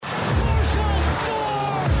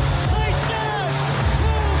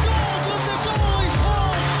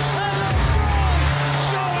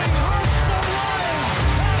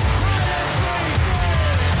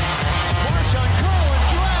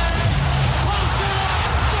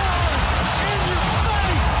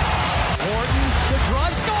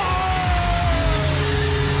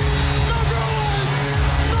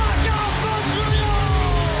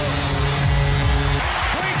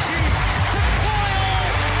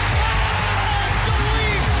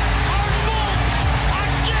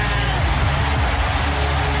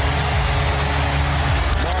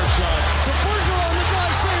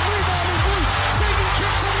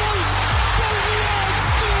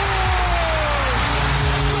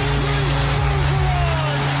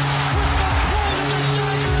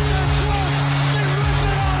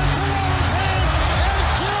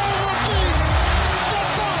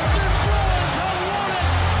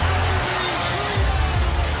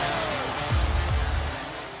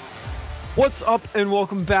What's up, and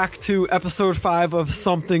welcome back to episode 5 of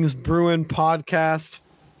Something's Bruin podcast.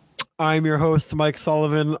 I'm your host, Mike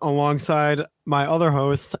Sullivan, alongside my other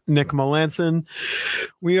host, Nick Melanson.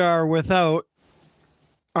 We are without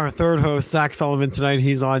our third host, Zach Sullivan, tonight.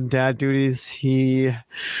 He's on dad duties. He's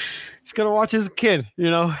gonna watch his kid.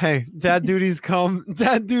 Hey, dad duties come.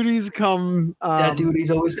 Dad duties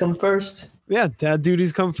always come first. Yeah, dad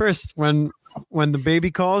duties come first. When the baby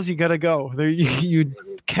calls, you gotta go. You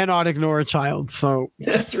cannot ignore a child. So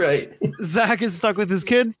that's right. Zach is stuck with his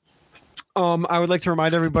kid. I would like to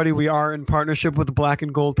remind everybody we are in partnership with Black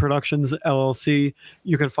and Gold Productions LLC.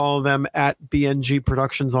 You can follow them at BNG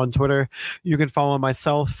Productions on Twitter. You can follow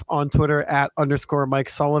myself on Twitter at _Mike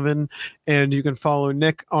Sullivan, and you can follow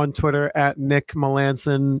Nick on Twitter at Nick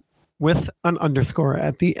Melanson with an underscore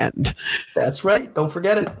at the end. That's right. Don't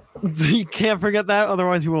forget it. You can't forget that,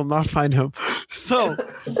 otherwise you will not find him. So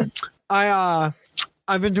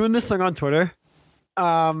I've been doing this thing on Twitter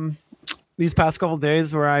these past couple of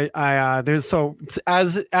days where I there's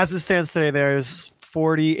as it stands today, there's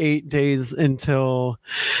 48 days until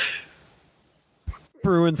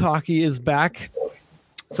Bruins hockey is back.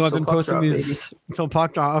 So I've been posting these until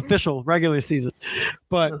puck drop, official regular season.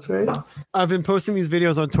 But that's right. I've been posting these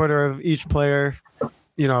videos on Twitter of each player,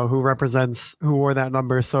 who wore that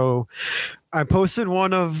number. So I posted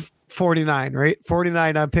one of 49, right?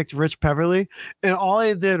 49, I picked Rich Peverley, and all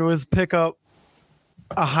I did was pick up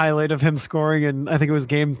a highlight of him scoring in, I think it was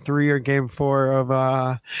game 3 or game 4 of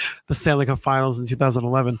the Stanley Cup Finals in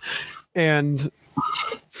 2011. And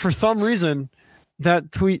for some reason,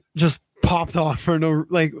 that tweet just popped off of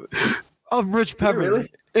Rich Peverley.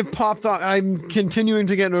 Really? It popped off. I'm continuing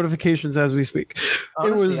to get notifications as we speak.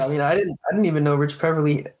 Honestly, I didn't even know Rich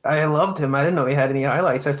Peverley. I loved him. I didn't know he had any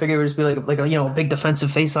highlights. I figured it would just be like a big defensive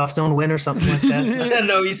face-off zone win or something like that. I didn't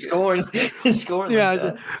know he's scoring. He's scoring. Yeah, like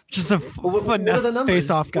that. Just a finesse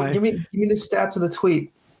face-off guy. Give me the stats of the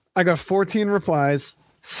tweet. I got 14 replies,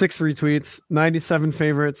 6 retweets, 97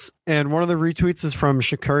 favorites, and one of the retweets is from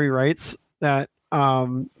Shakuri Wrights, that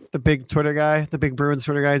the big Twitter guy, the big Bruins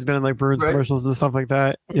Twitter guy. He's been in Bruins commercials and stuff like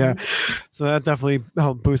that. Yeah. So that definitely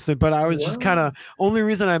helped boost it. But I was just kind of, only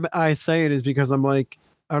reason I say it is because I'm out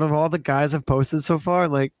of all the guys I've posted so far,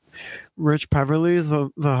 Rich Peverley is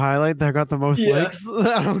the highlight that got the most likes.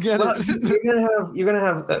 I don't get it. You're gonna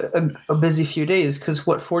have a busy few days, because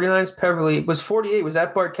 49 is Peverley. Was 48? Was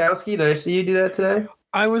that Bartkowski? Did I see you do that today?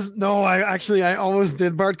 I almost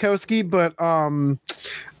did Bartkowski, but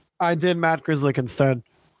I did Matt Grzelcyk instead.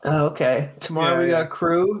 Oh, okay. Tomorrow we got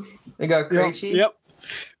Crew. We got Krejci. Yep.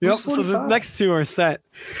 So the next 2 are set.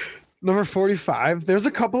 Number 45. There's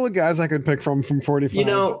a couple of guys I could pick from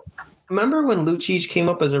 45. Remember when Lucic came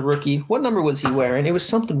up as a rookie? What number was he wearing? It was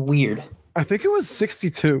something weird. I think it was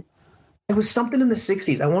 62. It was something in the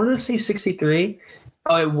 60s. I wanted to say 63.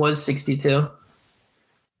 Oh, it was 62.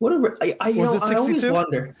 I always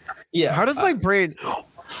wonder. Yeah. How does my brain...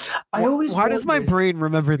 Why does my brain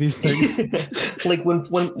remember these things?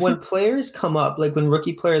 when players come up, when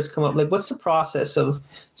rookie players come up, what's the process of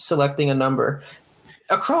selecting a number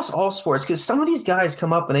across all sports? Because some of these guys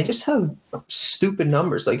come up and they just have stupid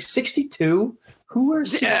numbers, 62. Who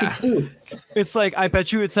wears 62? Yeah. It's I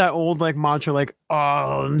bet you it's that old mantra,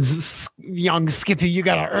 young Skippy, you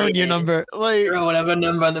gotta earn your number. Throw whatever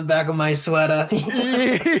number on the back of my sweater.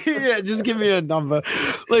 Yeah, just give me a number.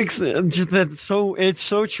 It's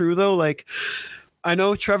so true though. I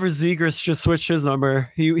know Trevor Zegras just switched his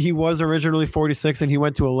number. He was originally 46 and he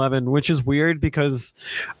went to 11, which is weird because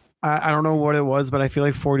I don't know what it was, but I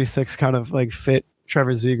feel 46 kind of fit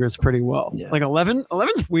Trevor Zegras pretty well. Yeah.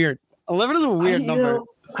 11's weird. 11 is a weird number.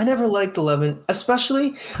 I never liked 11,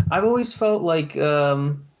 especially I've always felt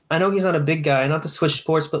I know he's not a big guy, not to switch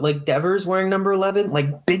sports, but Devers wearing number 11,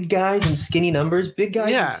 big guys and skinny numbers, big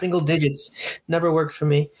guys in single digits never worked for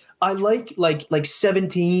me. I like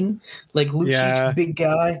 17, Lucic's big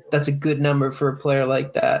guy. That's a good number for a player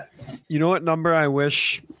like that. You know what number I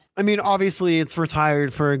wish? I mean, obviously it's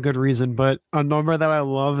retired for a good reason, but a number that I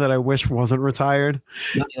love that I wish wasn't retired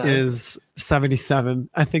is 77.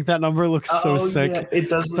 I think that number looks so sick. Yeah, it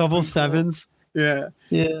does. Double sevens. Cool. Yeah.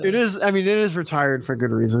 It is. I mean, it is retired for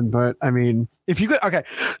good reason, but I mean, if you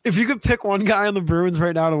could pick one guy on the Bruins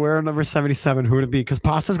right now to wear a number 77, who would it be? Because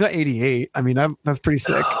Pasta's got 88. I mean, that's pretty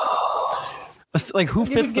sick. Who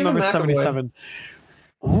fits the number 77?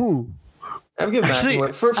 Ooh. I would give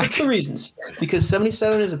McAvoy for 2 reasons. Because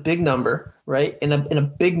 77 is a big number, right? And a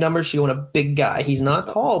big number should go on a big guy. He's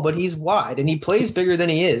not tall, but he's wide, and he plays bigger than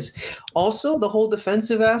he is. Also, the whole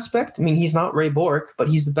defensive aspect. I mean, he's not Ray Bourque, but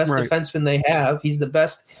he's the best defenseman they have. He's the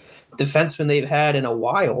best defenseman they've had in a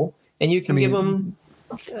while. And you can give him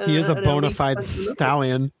He is a bona fide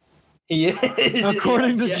stallion. He is,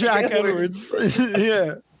 according to Jack Edwards.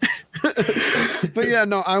 Yeah. But yeah,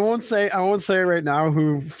 no, I won't say right now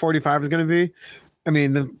who 45 is going to be. I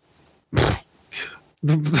mean,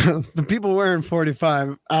 the people wearing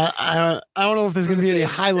 45. I don't know if there's going to be any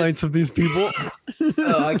highlights of these people.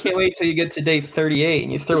 Oh, I can't wait till you get to day 38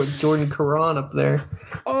 and you throw Jordan Caron up there.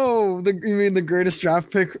 Oh, you mean the greatest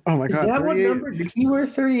draft pick? Oh my God! Is that 38? What number? Did he wear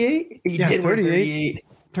 38? He did 38.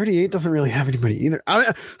 38 doesn't really have anybody either.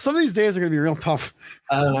 Some of these days are going to be real tough.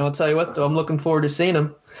 I don't know. I'll tell you what, though. I'm looking forward to seeing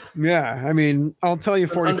him. Yeah, I mean, I'll tell you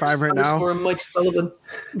 45 right now. Mike Sullivan.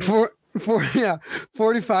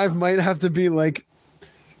 45 might have to be like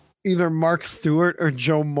either Mark Stewart or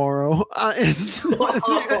Joe Morrow. It's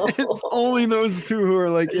only those two who are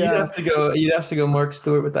like, yeah. You'd have to go Mark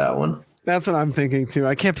Stewart with that one. That's what I'm thinking too.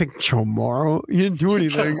 I can't pick Joe Morrow. You didn't do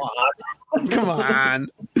anything. Come on.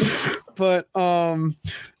 But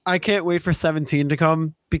I can't wait for 17 to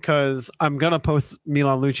come because I'm gonna post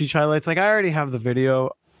Milan Lucic highlights. Like I already have the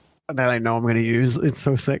video that I know I'm gonna use. It's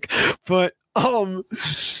so sick. But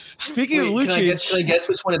speaking of Lucic, can I guess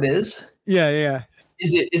which one it is? Yeah.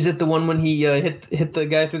 Is it the one when he hit the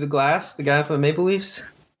guy through the glass, the guy from the Maple Leafs?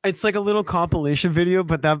 It's like a little compilation video,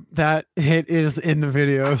 but that hit is in the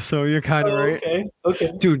video, so you're kind of right.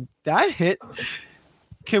 Okay. Dude, that hit.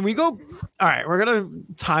 Can we go? All right, we're gonna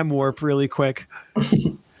time warp really quick.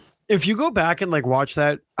 If you go back and like watch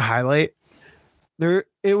that highlight,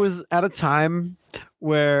 it was at a time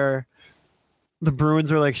where the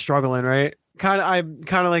Bruins were like struggling, right? Kind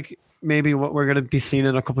of like maybe what we're gonna be seeing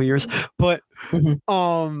in a couple of years. But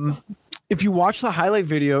if you watch the highlight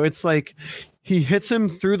video, it's like he hits him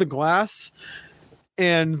through the glass,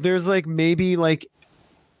 and there's like maybe like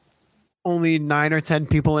only 9 or 10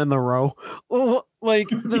 people in the row. Like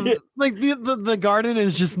the garden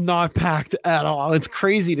is just not packed at all. It's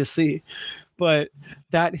crazy to see. But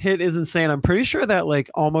that hit is insane. I'm pretty sure that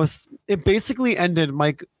like it basically ended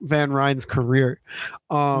Mike Van Ryn's career.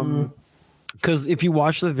 Because if you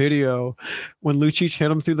watch the video, when Lucic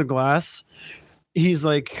hit him through the glass, he's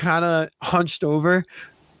like kind of hunched over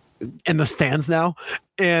in the stands now,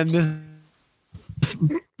 and this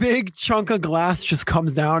big chunk of glass just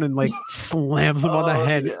comes down and like slams him on the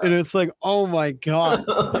head, and it's like, oh my God.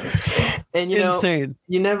 And insane.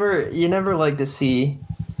 You never like to see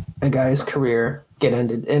a guy's career get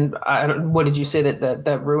ended. And what did you say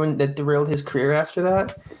that derailed his career after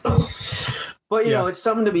that? But it's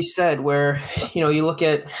something to be said where you look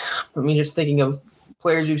at, just thinking of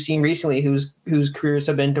players we've seen recently whose careers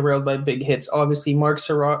have been derailed by big hits. Obviously, Mark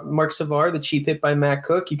Savard, the cheap hit by Matt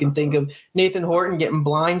Cook. You can think of Nathan Horton getting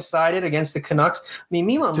blindsided against the Canucks. I mean,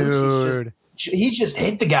 Milan Lucic he just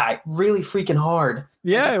hit the guy really freaking hard.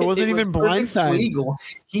 Yeah, it wasn't even blindside. Legal.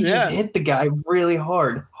 He just hit the guy really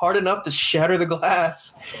hard enough to shatter the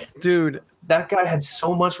glass. Dude, that guy had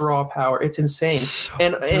so much raw power. It's insane.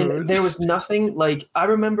 And there was nothing like, I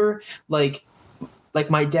remember like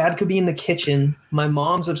my dad could be in the kitchen, my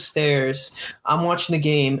mom's upstairs, I'm watching the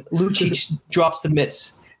game, Lucic drops the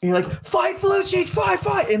mitts, and you're like, fight for Lucic,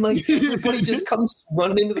 fight, and like everybody just comes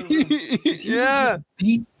running into the room. He just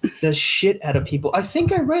beat the shit out of people. I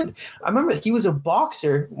remember he was a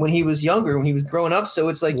boxer when he was younger, when he was growing up, so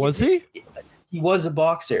it's like, was he? He was a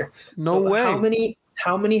boxer. No way.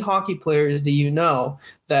 How many hockey players do you know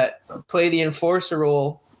that play the enforcer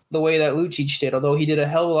role the way that Lucic did, although he did a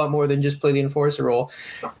hell of a lot more than just play the enforcer role,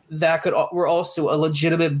 that were also a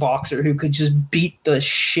legitimate boxer who could just beat the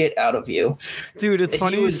shit out of you. Dude, it's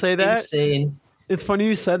funny you say that. Insane. It's funny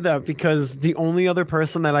you said that because the only other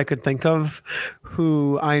person that I could think of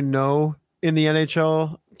who I know in the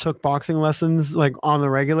NHL took boxing lessons like on the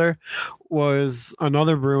regular was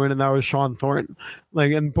another Bruin, and that was Sean Thornton.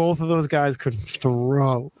 Like, and both of those guys could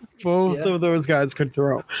throw. Of those guys could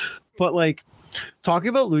throw. But like, talking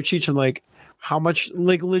about Lucic and like how much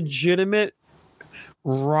like legitimate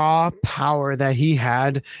raw power that he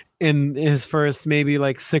had in his first maybe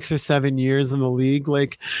like 6 or 7 years in the league,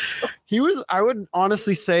 like I would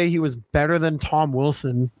honestly say he was better than Tom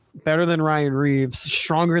Wilson, better than Ryan Reeves,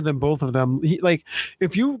 stronger than both of them. Like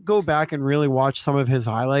if you go back and really watch some of his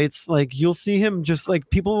highlights, like you'll see him just like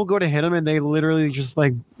people will go to hit him and they literally just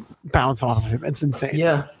like bounce off of him. It's insane.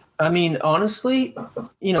 Yeah. I mean, honestly,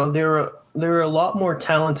 there are a lot more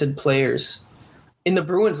talented players in the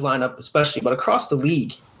Bruins lineup, especially, but across the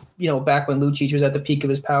league, back when Lucic was at the peak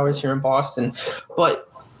of his powers here in Boston. But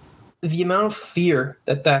the amount of fear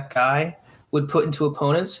that guy would put into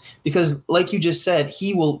opponents, because like you just said,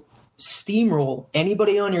 he will steamroll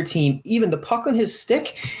anybody on your team. Even the puck on his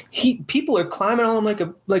stick, people are climbing on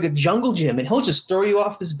him like a jungle gym, and he'll just throw you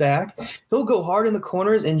off his back. He'll go hard in the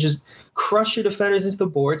corners and just crush your defenders into the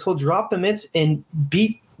boards. He'll drop the mitts and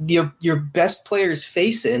beat your best player's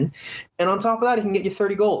face in, and on top of that, he can get you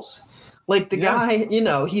 30 goals. Like the guy,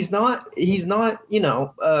 he's not a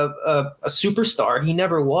superstar. He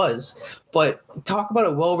never was. But talk about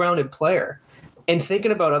a well-rounded player. And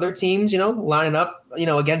thinking about other teams, lining up,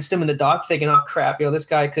 against him in the dot, thinking, oh crap, this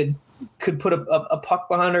guy could put a puck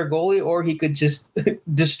behind our goalie, or he could just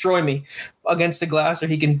destroy me against the glass, or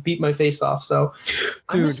he can beat my face off. So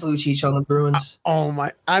I miss Lucic on the Bruins.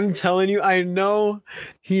 I'm telling you, I know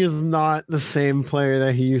he is not the same player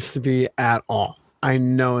that he used to be at all. I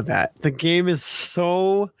know that. The game is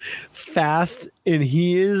so fast, and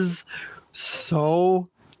he is so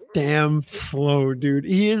damn slow, dude.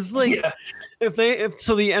 He is like, if the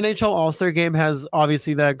NHL All-Star game has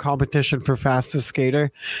obviously that competition for fastest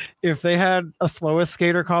skater. If they had a slowest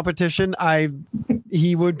skater competition,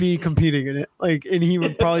 he would be competing in it. Like, and he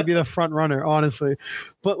would probably be the front runner, honestly.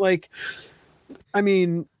 But like, I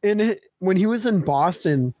mean, when he was in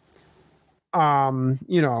Boston,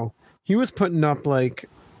 he was putting up like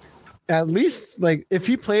at least like if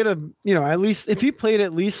he played at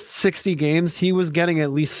least 60 games, he was getting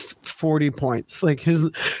at least 40 points. Like his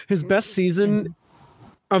best season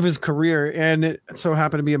of his career, and it so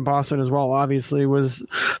happened to be in Boston as well, obviously, was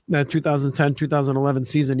that 2010-2011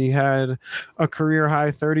 season. He had a career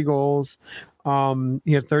high 30 goals.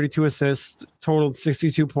 He had 32 assists, totaled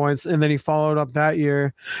 62 points, and then he followed up that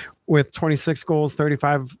year with 26 goals,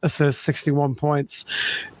 35 assists, 61 points.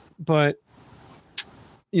 But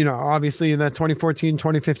obviously in that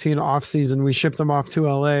 2014-2015 offseason, we shipped him off to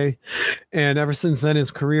LA. And ever since then,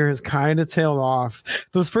 his career has kind of tailed off.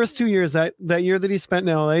 Those first 2 years, that year that he spent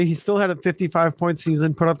in LA, he still had a 55-point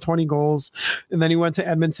season, put up 20 goals. And then he went to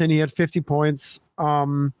Edmonton. He had 50 points.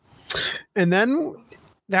 And then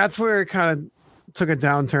that's where it kind of took a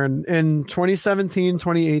downturn. In 2017,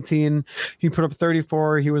 2018, he put up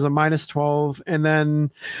 34. He was a minus 12. And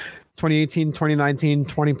then 2018, 2019,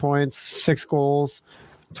 20 points, 6 goals.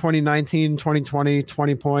 2019, 2020,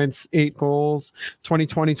 20 points, 8 goals.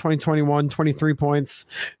 2020, 2021, 23 points.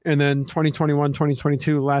 And then 2021,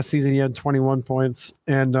 2022, last season, he had 21 points.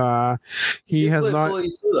 And he has not. Full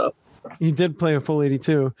 82, though. He did play a full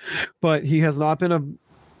 82, but he has not been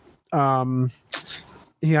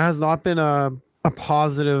a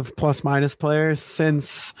positive plus minus player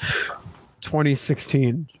since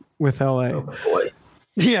 2016 with LA. Oh boy.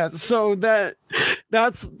 Yeah, so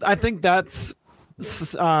I think that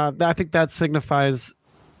signifies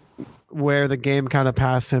where the game kind of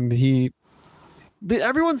passed him.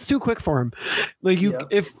 Everyone's too quick for him. Like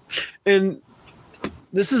and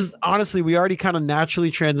this is honestly, we already kind of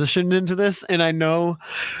naturally transitioned into this, and I know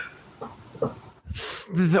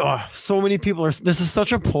so many people are. This is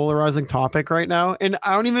such a polarizing topic right now, and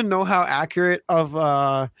I don't even know how accurate of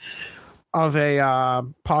a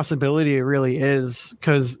possibility it really is,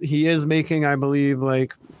 because he is making, I believe,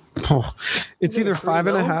 like it's either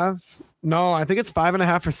 5.5. No, I think it's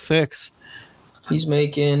 5.5 or 6. He's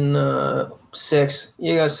making 6.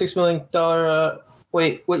 You got $6 million.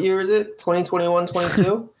 Wait, what year is it? 2021,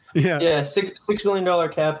 22? Yeah, $6 million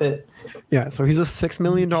cap hit. Yeah, so he's a $6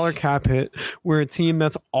 million cap hit. We're a team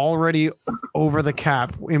that's already over the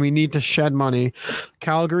cap, and we need to shed money.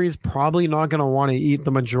 Calgary's probably not going to want to eat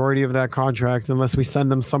the majority of that contract unless we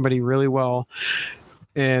send them somebody really well,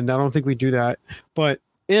 and I don't think we do that. But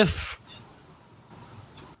if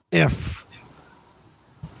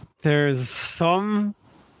there's some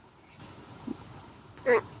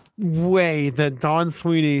way that Don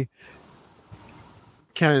Sweeney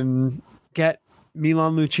can get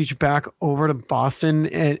Milan Lucic back over to Boston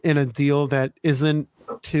in a deal that isn't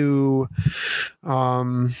too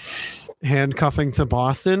handcuffing to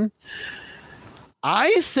Boston,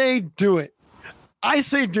 I say do it.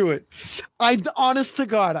 Honest to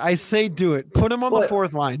God, I say do it. Put him on the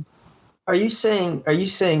fourth line. Are you saying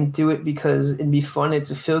do it because it'd be fun?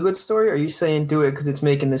 It's a feel-good story. Or are you saying do it because it's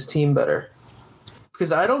making this team better?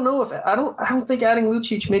 Because I don't think adding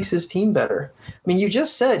Lucic makes his team better. I mean, you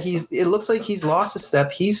just said it looks like he's lost a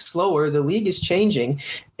step. He's slower. The league is changing.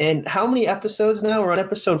 And how many episodes now? We're on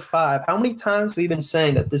episode 5. How many times have we been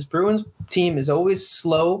saying that this Bruins team is always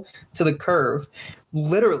slow to the curve?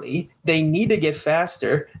 Literally, they need to get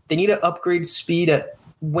faster. They need to upgrade speed at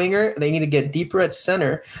winger. They need to get deeper at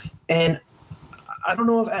center. And I don't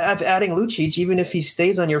know if adding Lucic, even if he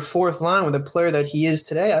stays on your fourth line with a player that he is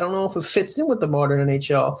today, I don't know if it fits in with the modern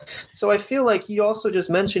NHL. So I feel like you also just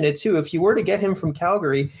mentioned it too. If you were to get him from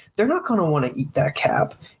Calgary, they're not going to want to eat that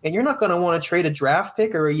cap. And you're not going to want to trade a draft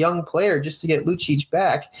pick or a young player just to get Lucic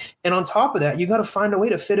back. And on top of that, you got to find a way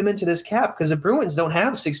to fit him into this cap because the Bruins don't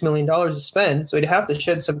have $6 million to spend. So he'd have to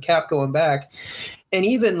shed some cap going back. And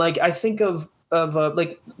even like I think of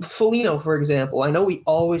like Foligno, for example. I know we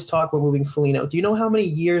always talk about moving Foligno. Do you know how many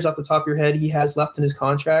years off the top of your head he has left in his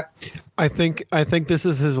contract? I think this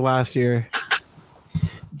is his last year.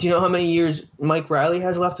 Do you know how many years Mike Riley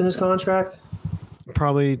has left in his contract?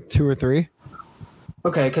 Probably 2 or 3.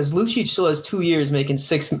 Okay, because Lucic still has 2 years making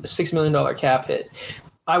 $6 million cap hit.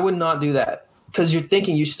 I would not do that because you're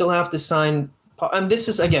thinking you still have to sign. And this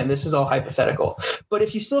is all hypothetical. But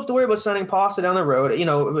if you still have to worry about signing Pasta down the road,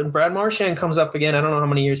 when Brad Marchand comes up again, I don't know how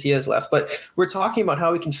many years he has left, but we're talking about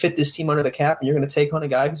how we can fit this team under the cap, and you're going to take on a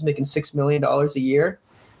guy who's making $6 million a year.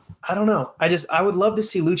 I don't know. I would love to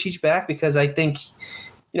see Lucic back because I think,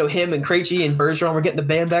 him and Krejci and Bergeron were getting the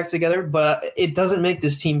band back together, but it doesn't make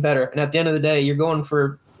this team better. And at the end of the day, you're going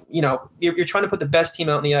for, you're trying to put the best team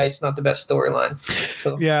out on the ice, not the best storyline.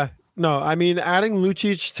 So yeah. No, I mean, adding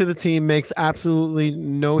Lucic to the team makes absolutely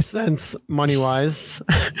no sense money-wise.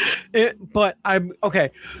 But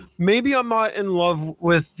maybe I'm not in love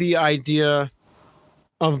with the idea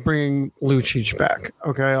of bringing Lucic back.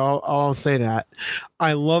 Okay, I'll say that.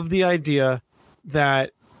 I love the idea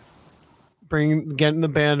that getting the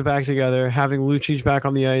band back together, having Lucic back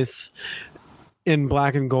on the ice in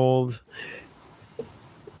black and gold,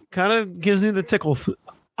 kind of gives me the tickles.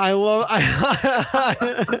 I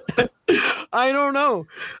don't know.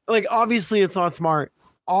 Like, obviously it's not smart.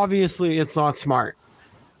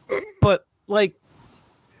 But like,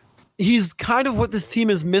 he's kind of what this team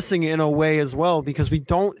is missing in a way as well, because we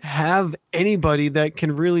don't have anybody that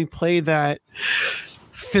can really play that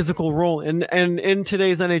physical role. And in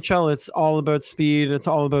today's NHL, it's all about speed. It's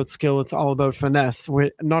all about skill. It's all about finesse,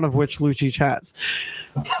 none of which Lucic has.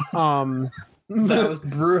 That was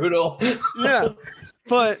brutal. Yeah.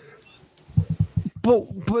 But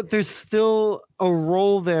there's still a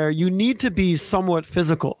role there. You need to be somewhat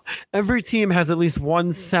physical. Every team has at least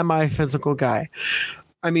one semi-physical guy.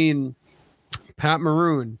 I mean, Pat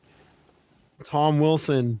Maroon, Tom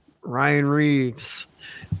Wilson, Ryan Reeves,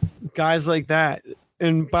 guys like that.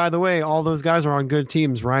 And by the way, all those guys are on good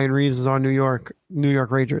teams. Ryan Reeves is on New York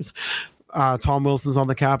Rangers. Tom Wilson's on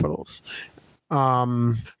the Capitals.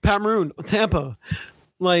 Pat Maroon, Tampa.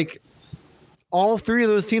 Like, all 3 of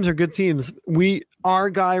those teams are good teams. Our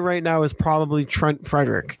guy right now is probably Trent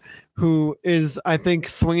Frederick, who is, I think,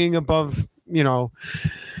 swinging above, that's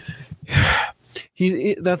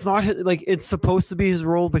not like, it's supposed to be his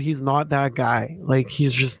role, but he's not that guy. Like,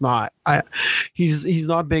 he's just not. He's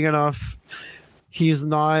not big enough. He's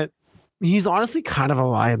honestly kind of a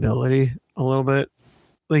liability a little bit.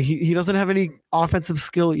 Like, he doesn't have any offensive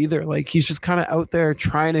skill either. Like, he's just kind of out there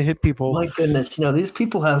trying to hit people. My goodness, these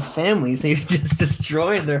people have families. They're just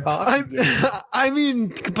destroying their hockey. I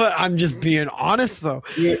mean, but I'm just being honest, though.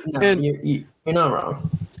 You're not wrong.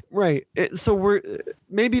 Right. So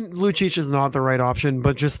maybe Lucic is not the right option,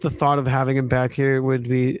 but just the thought of having him back here would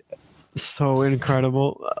be so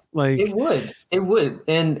incredible. Like, it would,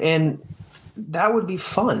 and that would be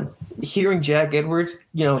fun. Hearing Jack Edwards,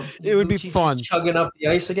 it would be fun. Chugging up the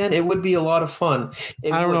ice again. It would be a lot of fun.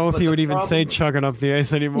 I don't know if he would even say chugging up the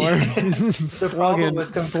ice anymore. slugging,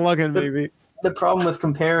 maybe. The problem with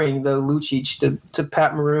comparing the Lucic to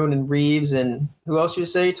Pat Maroon and Reeves and who else you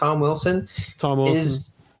say, Tom Wilson,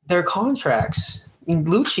 is their contracts. In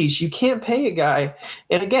Lucic, you can't pay a guy.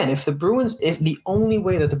 And again, if the only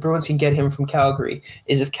way that the Bruins can get him from Calgary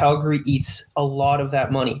is if Calgary eats a lot of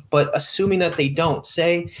that money. But assuming that they don't,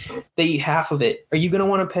 say they eat half of it, are you going to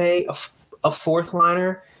want to pay a fourth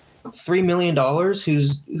liner $3 million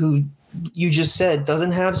who you just said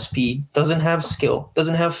doesn't have speed, doesn't have skill,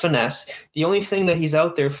 doesn't have finesse? The only thing that he's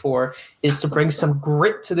out there for is to bring some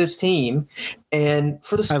grit to this team and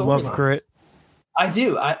for the storylines. I love grit. I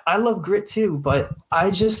do. I love grit too, but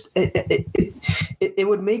I just it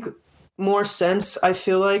would make more sense, I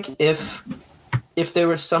feel like, if there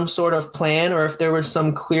was some sort of plan or if there was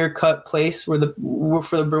some clear-cut place for the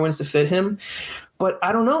Bruins to fit him. But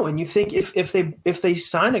I don't know. And you think if they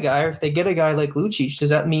sign a guy or if they get a guy like Lucic, does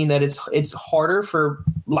that mean that it's harder for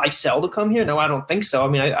Lysell to come here? No, I don't think so. I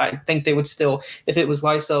mean, I think they would still, if it was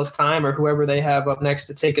Lysell's time or whoever they have up next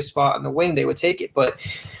to take a spot in the wing, they would take it. But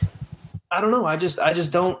I don't know. I just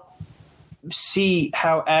don't see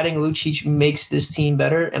how adding Lucic makes this team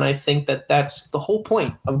better. And I think that that's the whole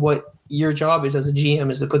point of what your job is as a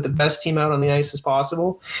GM is to put the best team out on the ice as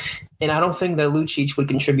possible. And I don't think that Lucic would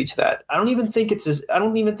contribute to that. I don't even think it's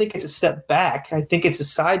a step back. I think it's a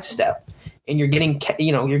sidestep. And you're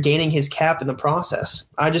gaining his cap in the process.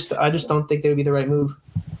 I just don't think that would be the right move.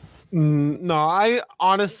 No, I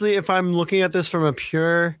honestly, if I'm looking at this from a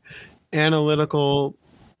pure analytical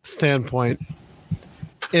standpoint,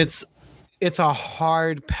 it's a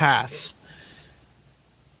hard pass.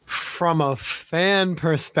 From a fan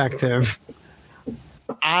perspective,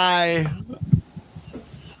 I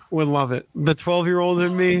would love it. The 12-year-old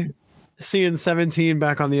in me, seeing 17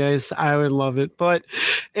 back on the ice, I would love it. But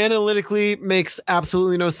analytically, makes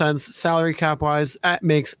absolutely no sense. Salary cap wise,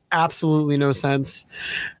 makes absolutely no sense.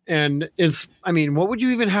 And what would you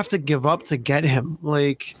even have to give up to get him?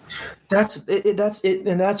 Like, that's it,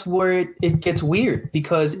 and that's where it gets weird,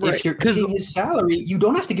 because if you're getting his salary, you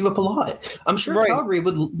don't have to give up a lot. I'm sure Calgary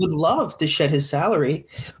would love to shed his salary,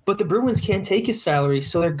 but the Bruins can't take his salary,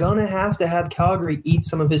 so they're gonna have Calgary eat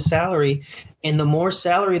some of his salary, and the more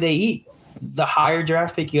salary they eat, the higher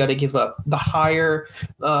draft pick you got to give up. The higher,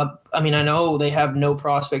 I know they have no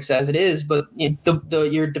prospects as it is, but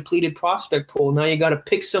your depleted prospect pool. Now you got to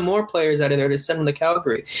pick some more players out of there to send them to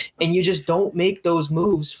Calgary, and you just don't make those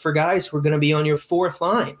moves for guys who are going to be on your fourth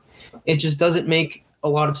line. It just doesn't make a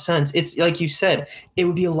lot of sense. It's like you said, it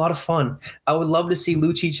would be a lot of fun. I would love to see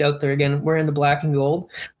Lucic out there again wearing the black and gold,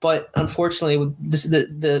 but unfortunately, this is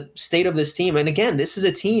the state of this team. And again, this is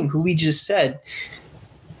a team who we just said,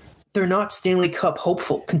 they're not Stanley Cup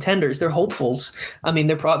hopeful contenders. They're hopefuls. They're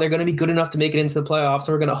going to be good enough to make it into the playoffs.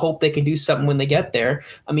 So we're going to hope they can do something when they get there.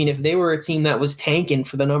 If they were a team that was tanking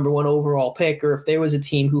for the number one overall pick, or if they were a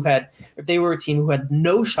team who had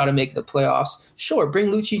no shot at making the playoffs, sure, bring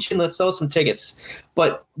Lucic in, let's sell some tickets.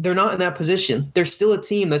 But they're not in that position. They're still a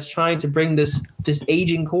team that's trying to bring this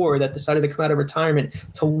aging core that decided to come out of retirement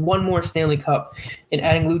to one more Stanley Cup. And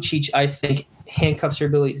adding Lucic, I think, handcuffs your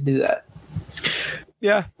ability to do that.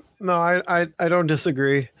 Yeah. No, I don't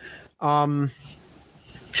disagree. I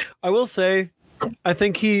will say, I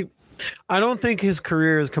don't think his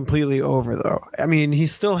career is completely over, though. He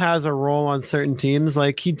still has a role on certain teams.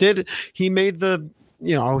 Like he made the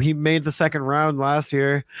second round last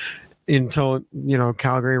year until,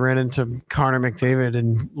 Calgary ran into Connor McDavid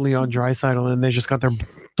and Leon Draisaitl, and they just got their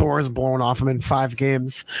doors blown off him in 5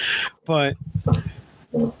 games. But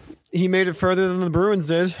he made it further than the Bruins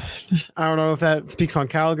did. I don't know if that speaks on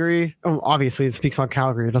Calgary. Oh, obviously, it speaks on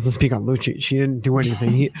Calgary. It doesn't speak on Lucic. He didn't do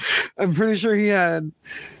anything. I'm pretty sure he had.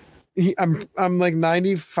 I'm like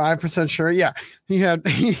 95% sure. Yeah, he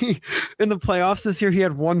in the playoffs this year. He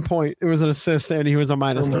had 1 point. It was an assist, and he was a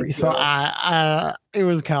 -3. So it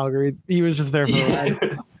was Calgary. He was just there for a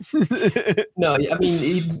ride. No,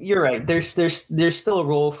 you're right. There's still a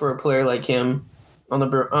role for a player like him. On the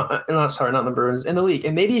not in the Bruins, in the league.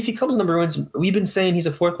 And maybe if he comes in the Bruins, we've been saying he's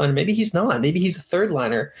a fourth liner. Maybe he's not. Maybe he's a third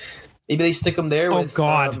liner. Maybe they stick him there. Oh,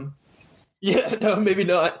 God. Yeah, no, maybe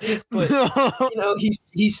not. But,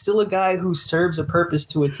 he's still a guy who serves a purpose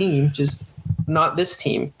to a team, just not this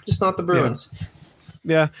team, just not the Bruins.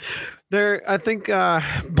 Yeah. I think,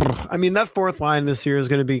 that fourth line this year is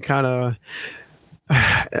going to be kind of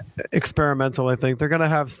experimental. I think they're going to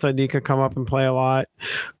have Studnicka come up and play a lot.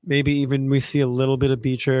 Maybe even we see a little bit of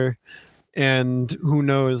Beecher, and who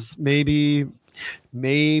knows, maybe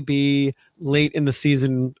late in the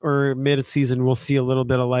season or mid-season we'll see a little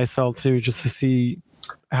bit of Lysell too, just to see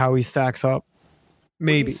how he stacks up.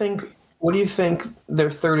 Maybe. What do you think their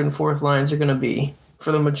third and fourth lines are going to be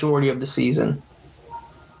for the majority of the season?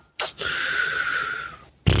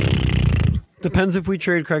 Depends if we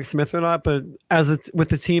trade Craig Smith or not, but with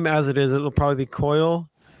the team as it is, it'll probably be Coyle,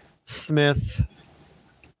 Smith,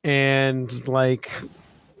 and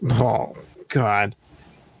oh God,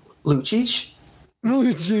 Lucic,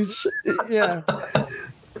 yeah.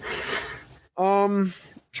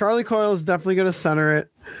 Charlie Coyle is definitely going to center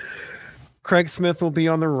it. Craig Smith will be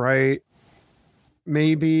on the right.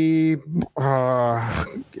 Maybe I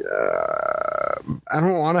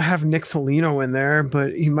don't want to have Nick Foligno in there,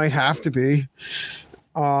 but he might have to be.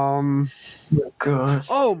 Gosh.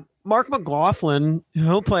 Oh, Mark McLaughlin,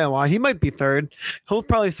 he'll play a lot. He might be third. He'll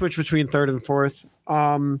probably switch between third and fourth.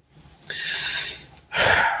 I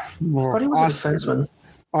thought he was a defenseman.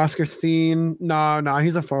 Oscar Steen. No,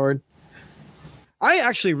 he's a forward. I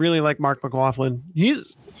actually really like Mark McLaughlin.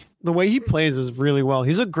 The way he plays is really well.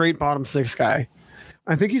 He's a great bottom six guy.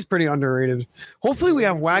 I think he's pretty underrated. Hopefully we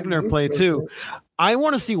have Wagner play too. I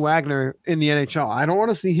want to see Wagner in the NHL. I don't want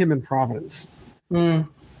to see him in Providence.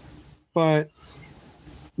 But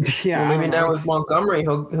yeah, maybe now with Montgomery,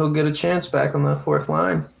 he'll get a chance back on the fourth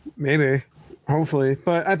line. Maybe. Hopefully.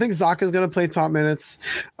 But I think Zach is going to play top minutes.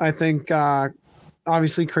 I think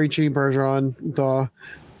obviously Krejci, Bergeron,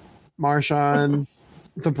 Marchand,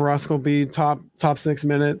 DeBrusk will be top 6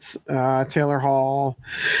 minutes. Taylor Hall,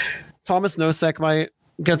 Thomas Nosek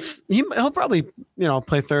he'll probably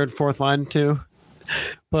play third, fourth line too.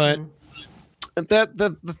 But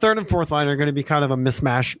the third and fourth line are going to be kind of a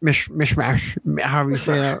mishmash. How do you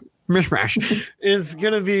say that? Mishmash. It's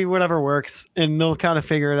going to be whatever works, and they'll kind of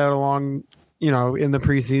figure it out along, in the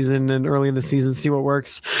preseason and early in the season, see what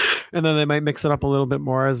works, and then they might mix it up a little bit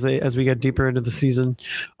more as we get deeper into the season.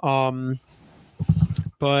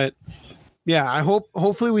 But yeah,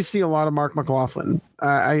 hopefully we see a lot of Mark McLaughlin.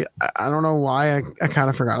 I don't know why I kind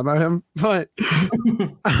of forgot about him, but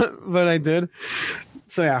but I did.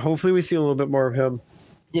 So yeah, hopefully we see a little bit more of him.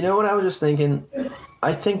 You know what I was just thinking?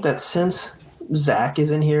 I think that since Zach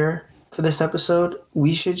is in here for this episode,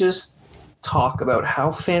 we should just talk about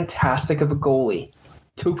how fantastic of a goalie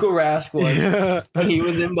Tuukka Rask was when he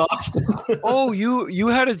was in Boston. Oh, you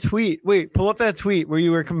had a tweet. Wait, pull up that tweet where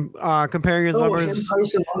you were comparing his numbers. Him,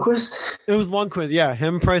 Price, and Lundqvist? It was Lundqvist, yeah.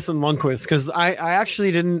 Him, Price, and Lundqvist. Because I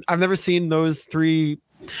actually didn't. I've never seen those three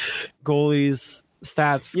goalies'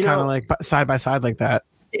 stats kind of like side by side like that.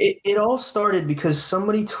 It all started because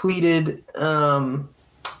somebody tweeted,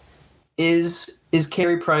 "Is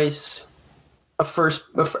Carey Price a first?"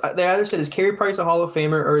 They either said, "Is Carey Price a Hall of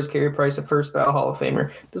Famer or is Carey Price a first ballot Hall of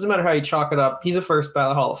Famer?" Doesn't matter how you chalk it up. He's a first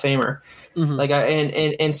ballot Hall of Famer. Mm-hmm. Like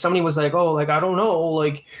and somebody was like, "Oh, like I don't know,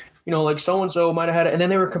 like like so and so might have had it," and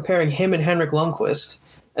then they were comparing him and Henrik Lundqvist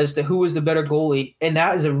as to who was the better goalie, and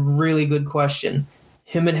that is a really good question.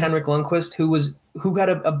 Him and Henrik Lundqvist, who had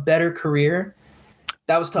a better career.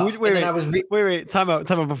 That was tough. Wait, time out.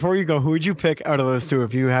 Before you go, who would you pick out of those two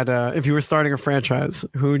if you were starting a franchise?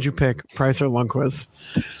 Who would you pick, Price or Lundqvist?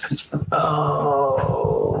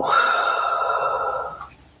 Oh,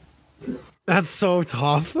 that's so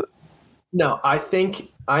tough. No, I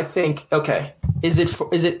think. Okay, is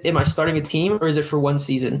it? Am I starting a team or is it for one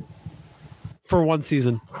season? For one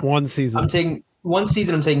season. I'm taking one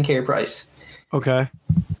season. I'm taking Carey Price. Okay.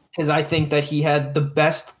 Because I think that he had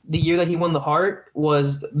the year that he won the Hart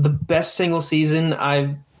was the best single season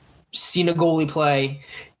I've seen a goalie play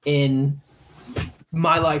in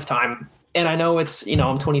my lifetime. And I know it's,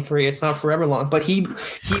 I'm 23, it's not forever long, but he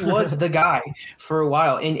was the guy for a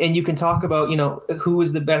while. And you can talk about, who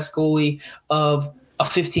was the best goalie of a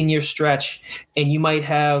 15-year stretch. And you might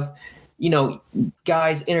have,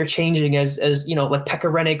 guys interchanging as like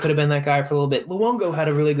Pekka Rinne could have been that guy for a little bit. Luongo had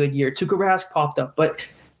a really good year. Tuukka Rask popped up, but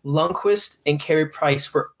Lundqvist and Carey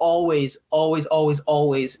Price were always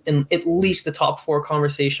in at least the top 4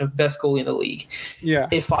 conversation of best goalie in the league. Yeah.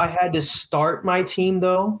 If I had to start my team,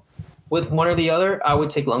 though, with one or the other, I would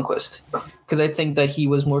take Lundqvist because I think that he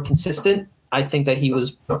was more consistent. I think that he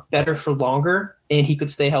was better for longer and he could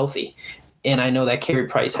stay healthy. And I know that Carey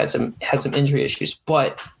Price had some injury issues,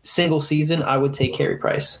 but single season, I would take Carey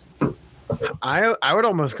Price. I would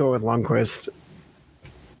almost go with Lundqvist.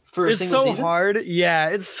 It's so season? Hard. Yeah,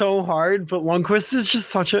 it's so hard. But Lundqvist is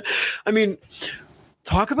just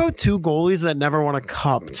talk about two goalies that never won a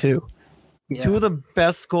cup, too. Yeah. Two of the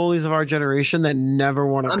best goalies of our generation that never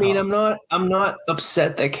won a cup. I mean, I'm not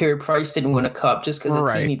upset that Carey Price didn't win a cup just because the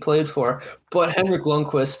team he played for. But Henrik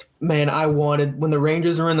Lundqvist, man, when the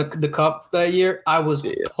Rangers were in the cup that year, I was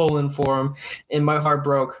pulling for him, and my heart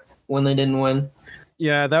broke when they didn't win.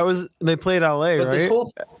 Yeah, they played LA, but right? This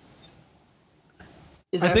whole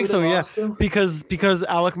I think so, yeah. Because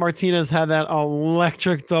Alec Martinez had that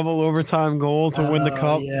electric double overtime goal to win the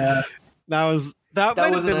cup. Yeah, that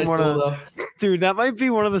might have been nice goal, dude. That might be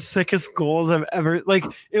one of the sickest goals I've ever. Like,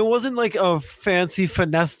 it wasn't like a fancy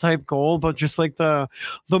finesse type goal, but just like the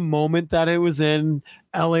moment that it was in.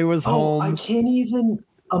 LA was home. I can't even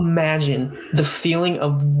imagine the feeling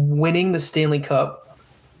of winning the Stanley Cup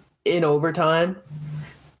in overtime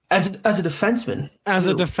as a defenseman.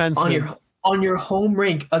 On your home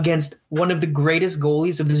rink against one of the greatest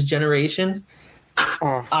goalies of this generation.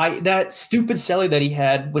 That stupid celly that he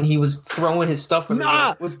had when he was throwing his stuff in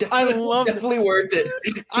the was definitely worth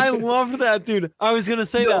it. I loved that, dude. I was gonna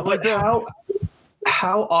say that. Like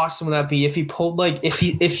how awesome would that be if he pulled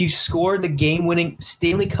if you scored the game-winning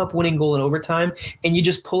Stanley Cup winning goal in overtime and you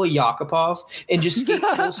just pull a Yakupov and just skate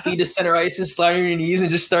full speed to center ice and slide on your knees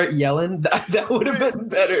and just start yelling? That would have been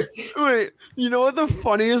better. Wait, you know what the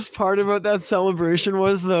funniest part about that celebration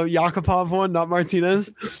was? The Yakupov one, not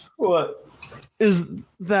Martinez. What? Is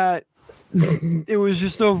that It was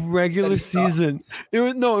just a regular season. It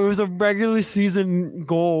was a regular season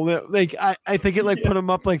goal. I think it put him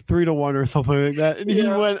up 3-1 or something like that. And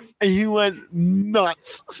he went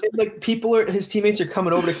nuts. And, his teammates are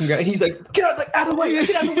coming over to congratulate. And he's like, get out of the way,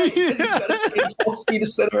 get out of the way. Because he's got to stay full speed to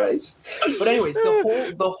center ice. But anyways,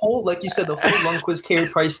 the whole like you said, the whole Lundqvist Carey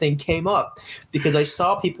Price thing came up because I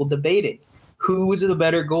saw people debating who was the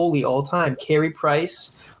better goalie all time, Carey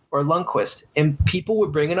Price or Lundqvist, and people were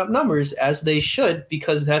bringing up numbers as they should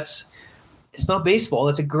because it's not baseball.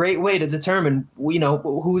 That's a great way to determine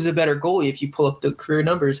who's a better goalie if you pull up the career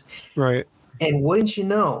numbers. Right. And wouldn't you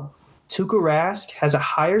know, Tuukka Rask has a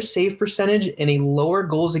higher save percentage and a lower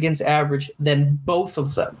goals against average than both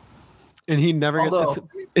of them. And he never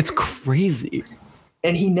it's crazy.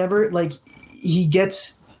 And he never he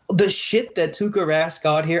gets the shit that Tuukka Rask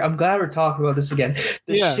got here. I'm glad we're talking about this again.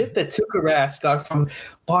 Shit that Tuukka Rask got from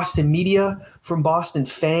Boston media, from Boston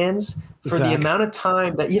fans, for the amount of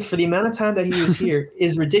time that he was here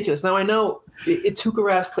is ridiculous. Now I know Tuukka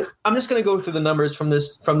Rask, but I'm just going to go through the numbers from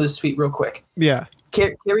this tweet real quick. Yeah.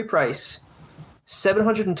 Carey Price,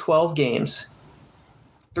 712 games,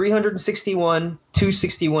 361,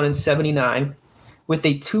 261, and 79, with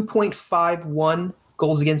a 2.51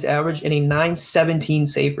 goals against average and a 917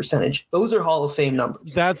 save percentage. Those are Hall of Fame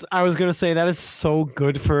numbers. I was going to say that is so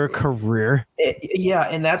good for a career.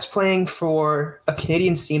 And that's playing for a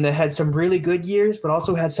Canadiens team that had some really good years, but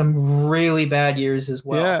also had some really bad years as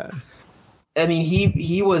well. Yeah. I mean,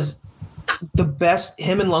 he was the best.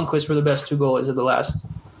 Him and Lundqvist were the best two goalies of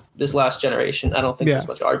this last generation. I don't think there's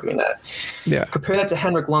much arguing that. Yeah. Compare that to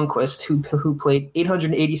Henrik Lundqvist, who played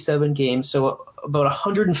 887 games, so about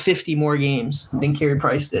 150 more games than Carey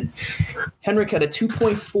Price did. Henrik had a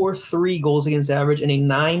 2.43 goals against average and a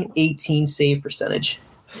 918 save percentage.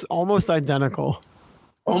 It's almost identical.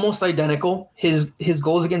 His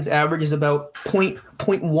goals against average is about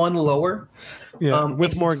 0.1 lower. Yeah,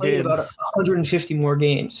 with more games. About 150 more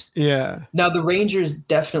games. Yeah. Now, the Rangers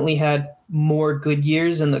definitely had more good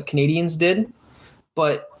years than the Canadiens did,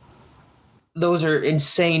 but those are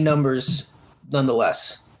insane numbers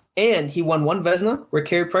nonetheless. And he won one Vezina, where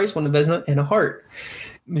Carey Price won a Vezina and a Hart.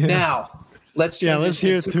 Yeah. Now, let's hear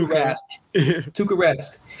Tuukka Rask. Tuukka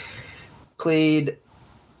Rask played.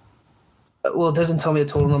 Well, it doesn't tell me the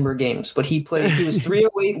total number of games, but he was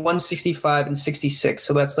 308, 165, and 66.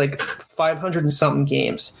 So that's 500 and something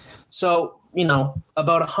games. So,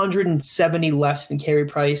 about 170 less than Carey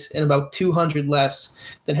Price and about 200 less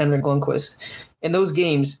than Henrik Lundqvist. In those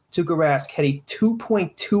games, Tuukka Rask had a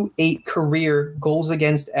 2.28 career goals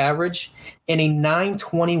against average and a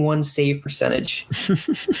 921 save percentage.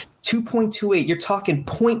 2.28. You're talking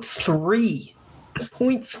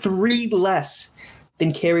 0.3 less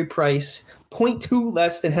than Carey Price, 0.2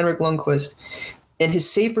 less than Henrik Lundqvist, and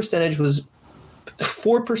his save percentage was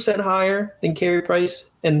 4% higher than Carey Price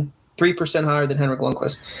and 3% higher than Henrik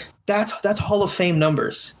Lundqvist. That's Hall of Fame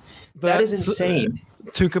numbers. That is insane.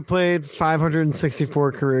 Tuukka played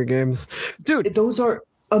 564 career games. Dude, those are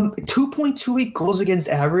 2.28 goals against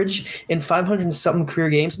average in 500 and something career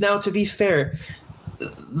games. Now, to be fair,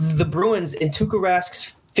 the Bruins in Tuukka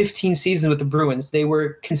Rask's 15 seasons with the Bruins, they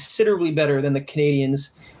were considerably better than the Canadiens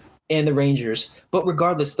and the Rangers. But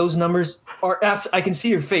regardless, those numbers are I can see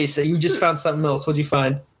your face that you just found something else. What'd you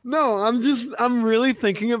find? No, I'm really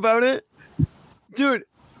thinking about it. Dude,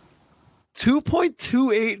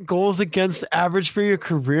 2.28 goals against average for your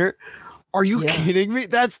career. Are you kidding me?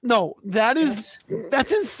 That's insane. That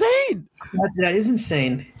is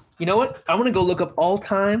insane. You know what? I'm going to go look up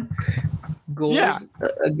all-time goals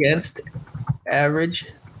against average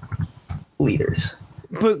leaders.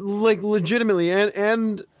 But legitimately,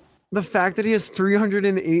 and the fact that he has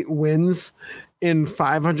 308 wins in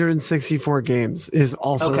 564 games is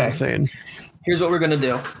also insane. Here's what we're going to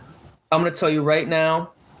do. I'm going to tell you right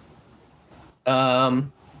now.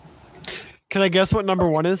 Can I guess what number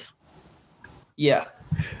one is? Yeah.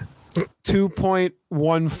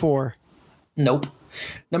 2.14. Nope.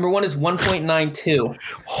 Number one is 1.92.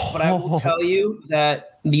 But I will tell you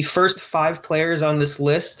that the first 5 players on this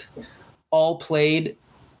list all played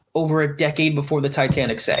over a decade before the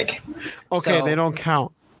Titanic sank. Okay, so, they don't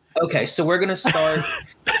count. Okay, so we're gonna start.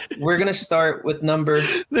 We're gonna start with number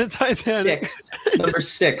the Titanic. 6. Number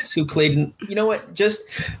 6, who played in. You know what? Just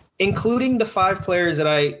including the 5 players that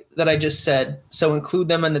I just said. So include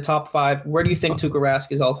them in the top 5. Where do you think Tuukka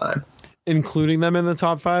Rask is all time? Including them in the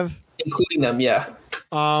top 5? Including them, yeah.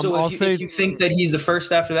 So if you think that he's the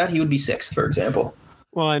first after that, he would be 6th, for example.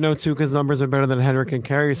 Well, I know Tuukka's numbers are better than Henrik and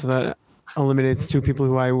Carey, so that eliminates 2 people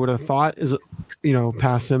who I would have thought is,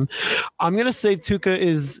 past him. I'm gonna say Tuukka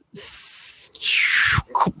is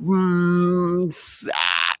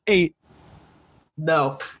 8.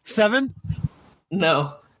 No. 7.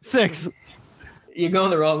 No. 6. You're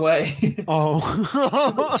going the wrong way. Oh.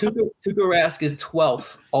 Tuukka Rask is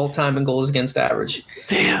 12th all-time in goals against average.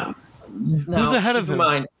 Damn. Now, who's ahead of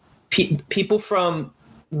him? Keep in mind, people from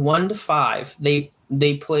 1 to 5, they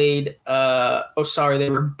played they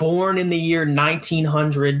were born in the year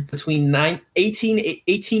 1900 between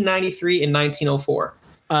 1893 and 1904.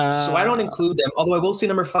 So I don't include them, although I will say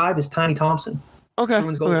number 5 is Tiny Thompson. Okay.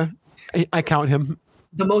 I count him.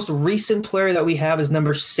 The most recent player that we have is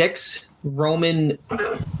number 6, Roman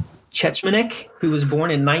Chechmanek, who was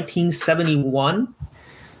born in 1971.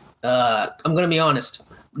 I'm going to be honest.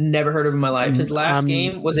 Never heard of him in my life. His last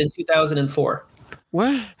game was in 2004.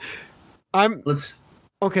 What? I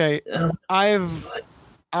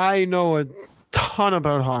know a ton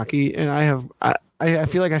about hockey, and I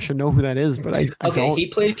feel like I should know who that is, but I don't. He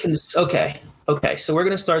played. Okay. So we're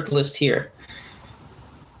gonna start the list here.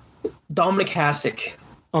 Dominic Hasek.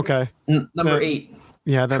 Okay. Number 8.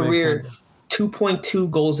 Yeah, that career, makes sense. 2.2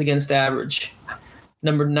 goals against average.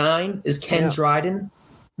 Number 9 is Ken Dryden.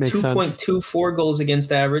 2.24 goals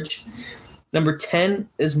against average. Number 10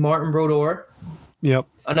 is Martin Brodeur. Yep.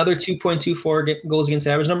 Another 2.24 goals against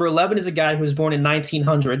average. Number 11 is a guy who was born in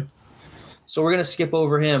 1900. So we're going to skip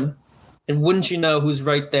over him. And wouldn't you know who's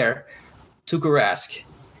right there? Tuukka Rask.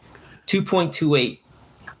 2.28.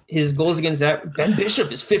 His goals against average. Ben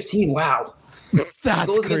Bishop is 15. Wow. That's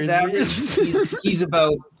goals crazy. Against average, he's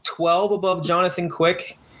about 12 above Jonathan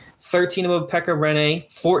Quick, 13 above Pekka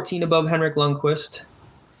Rinne, 14 above Henrik Lundqvist.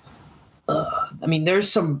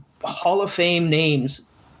 There's some Hall of Fame names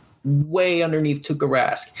way underneath Tuukka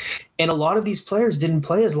Rask. And a lot of these players didn't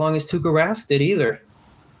play as long as Tuukka Rask did either.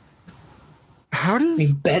 How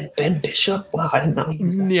does Ben Bishop? Wow, I didn't know he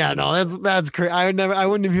was that. Yeah, no, that's crazy. I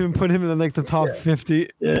wouldn't have even put him in the top 50.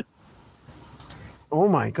 Yeah. Oh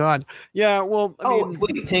my god. Yeah, well,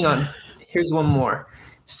 wait, hang on. Here's one more.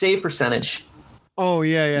 Save percentage. Oh,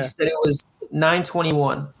 yeah. You said it was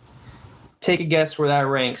 921. Take a guess where that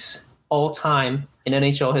ranks all time in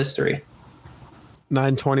NHL history.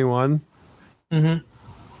 921. Mm-hmm.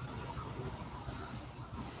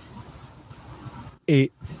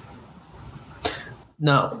 8.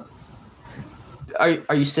 No.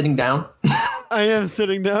 Are you sitting down? I am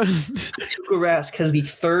sitting down. Tuukka Rask has the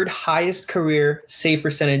 3rd highest career save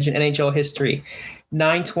percentage in NHL history,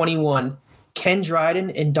 921. Ken Dryden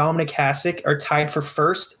and Dominic Hasek are tied for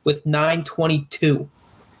first with 922.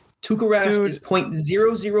 Tuukka Rask is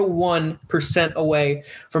 0.001% away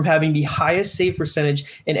from having the highest save percentage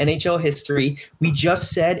in NHL history. We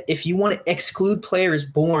just said if you want to exclude players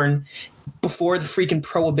born before the freaking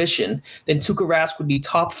prohibition, then Tuukka Rask would be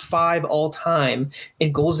top 5 all time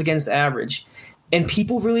in goals against average. And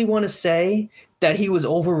people really want to say that he was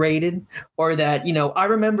overrated or that, I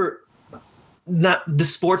remember not the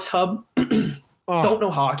Sports Hub don't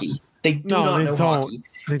know hockey. They do not know hockey.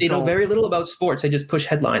 They know very little about sports. They just push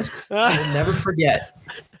headlines. I will never forget.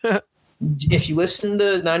 If you listen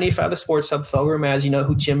to 95 The Sports Hub, Felger Maz, you know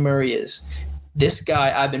who Jim Murray is. This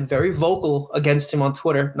guy, I've been very vocal against him on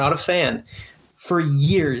Twitter, not a fan. For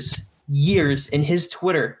years in his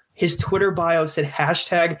Twitter bio said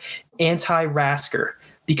hashtag anti-Rasker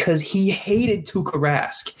because he hated Tuukka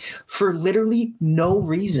Rask for literally no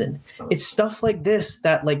reason. It's stuff like this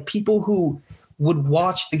that people who would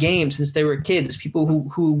watch the game since they were kids, people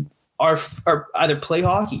who are either play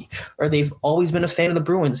hockey or they've always been a fan of the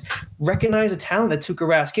Bruins, recognize the talent that Tuukka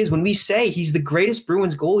Rask is. When we say he's the greatest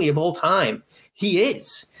Bruins goalie of all time, he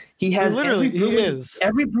is. He has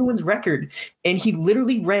every Bruins record, and he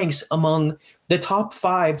literally ranks among the top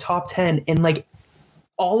 5, top 10 in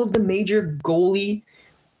all of the major goalie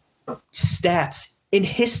stats in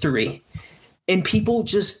history. And people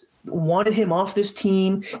just wanted him off this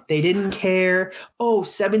team. They didn't care.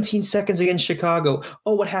 17 seconds against Chicago.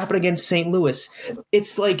 What happened against St. Louis?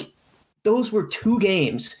 It's those were 2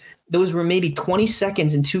 games. Those were maybe 20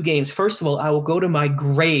 seconds in 2 games. First of all, I will go to my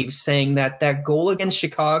grave saying that goal against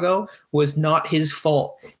Chicago was not his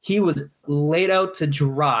fault. He was laid out to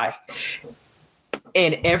dry.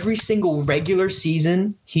 And every single regular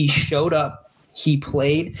season, he showed up. He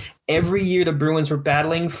played. Every year, the Bruins were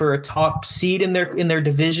battling for a top seed in their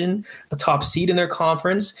division, a top seed in their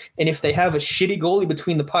conference. And if they have a shitty goalie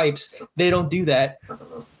between the pipes, they don't do that.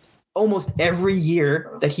 Almost every year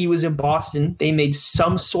that he was in Boston, they made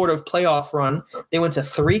some sort of playoff run. They went to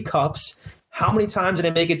 3 cups. How many times did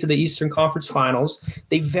they make it to the Eastern Conference Finals?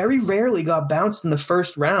 They very rarely got bounced in the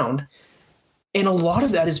first round. And a lot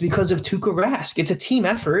of that is because of Tuukka Rask. It's a team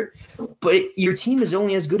effort, but your team is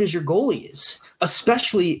only as good as your goalie is,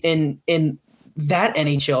 especially in that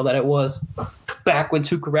NHL that it was back when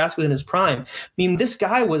Tuukka Rask was in his prime. I mean, this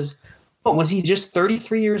guy was he just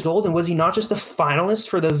 33 years old, and was he not just a finalist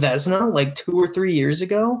for the Vezina like 2 or 3 years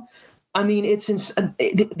ago? I mean,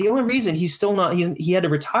 the only reason he's still not he had to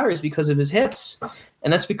retire is because of his hips.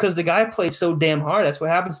 And that's because the guy played so damn hard. That's what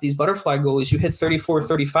happens to these butterfly goalies. You hit 34,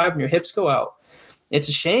 35 and your hips go out. It's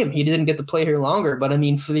a shame he didn't get to play here longer. But, I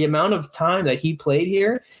mean, for the amount of time that he played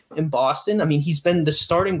here in Boston, I mean, he's been the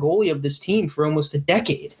starting goalie of this team for almost a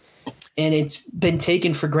decade. And it's been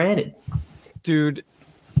taken for granted. Dude,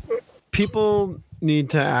 people need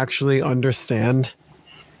to actually understand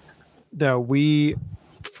that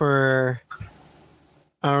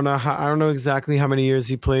I don't know exactly how many years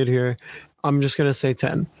he played here. I'm just going to say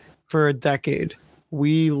 10. For a decade,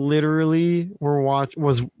 we were literally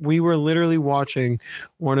watching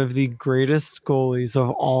one of the greatest goalies of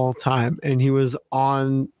all time, and he was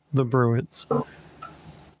on the Bruins.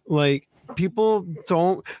 Like, people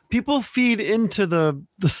feed into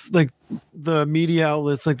the media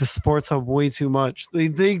outlets like the Sports Hub way too much.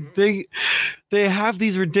 They have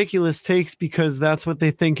these ridiculous takes because that's what they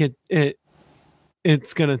think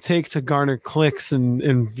it's going to take to garner clicks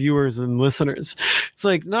and viewers and listeners. It's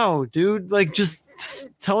like, no, dude, like, just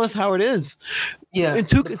tell us how it is. Yeah. And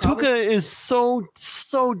Tuukka is so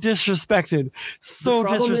disrespected. So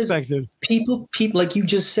disrespected. People, like you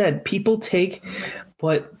just said, people take,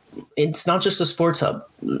 but it's not just a Sports Hub.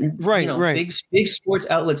 Right, right. Big sports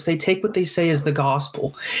outlets, they take what they say as the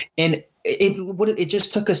gospel. And it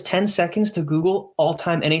just took us 10 seconds to Google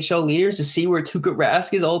all-time NHL leaders to see where Tuukka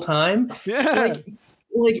Rask is all-time. Yeah.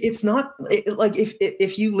 Like it's not like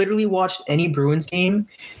if you literally watched any Bruins game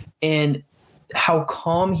and how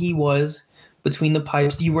calm he was between the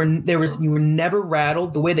pipes, you were never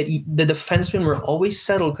rattled. The way that the defensemen were always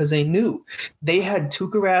settled because they knew they had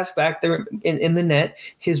Tuukka Rask back there in the net.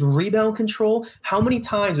 His rebound control. How many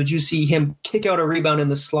times would you see him kick out a rebound in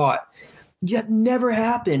the slot? That never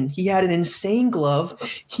happened. He had an insane glove.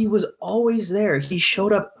 He was always there. He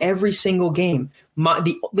showed up every single game.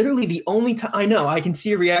 Literally the only time I know, I can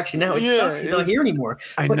see a reaction now. It sucks. He's not here anymore.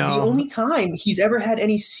 But the only time he's ever had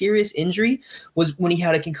any serious injury was when he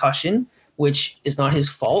had a concussion, which is not his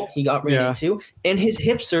fault. He got ran into, and his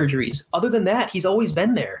hip surgeries. Other than that, he's always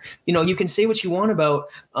been there. You know, you can say what you want about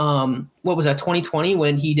what was that 2020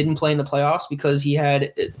 when he didn't play in the playoffs because he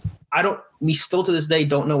had. We still to this day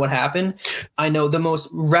don't know what happened. I know the most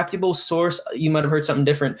reputable source, you might have heard something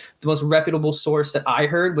different. The most reputable source that I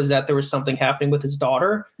heard was that there was something happening with his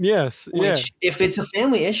daughter. Yes. Which, if it's a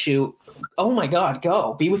family issue, oh my God,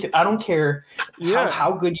 go be with it. I don't care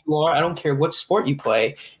how good you are. I don't care what sport you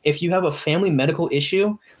play. If you have a family medical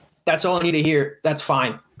issue, that's all I need to hear. That's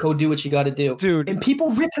fine. Go do what you got to do. Dude. And people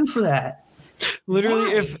rip him for that.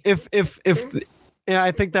 Literally, if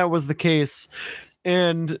I think that was the case.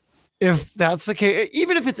 And if that's the case,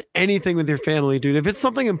 even if it's anything with your family, dude, if it's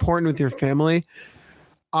something important with your family,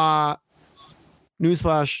 newsflash,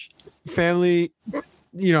 family,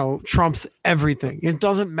 trumps everything. It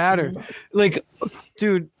doesn't matter. Like,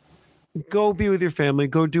 dude, go be with your family.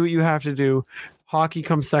 Go do what you have to do. Hockey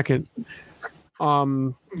comes second.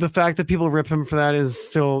 The fact that people rip him for that is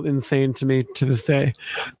still insane to me to this day.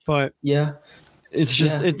 But yeah, it's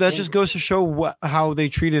just that just goes to show how they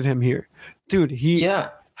treated him here, dude. He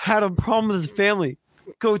had a problem with his family.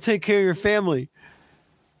 Go take care of your family.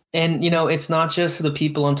 And, it's not just the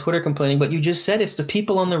people on Twitter complaining, but you just said it's the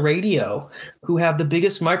people on the radio who have the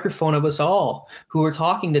biggest microphone of us all, who are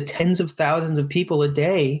talking to tens of thousands of people a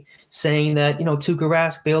day saying that, Tuukka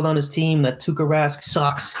Rask bailed on his team, that Tuukka Rask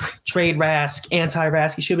sucks, trade Rask,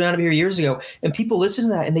 anti-Rask, he should have been out of here years ago. And people listen to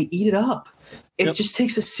that and they eat it up. It just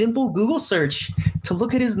takes a simple Google search to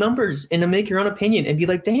look at his numbers and to make your own opinion and be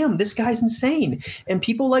like, damn, this guy's insane. And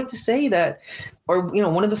people like to say that, or,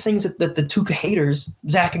 one of the things that the Tuukka haters,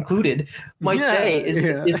 Zach included, might say is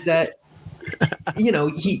that, he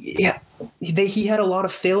had a lot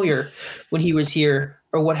of failure when he was here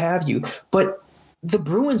or what have you. But the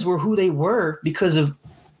Bruins were who they were because of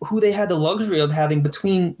who they had the luxury of having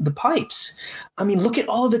between the pipes. I mean, look at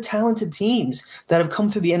all of the talented teams that have come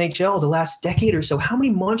through the NHL the last decade or so. How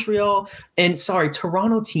many Toronto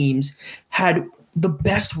teams had the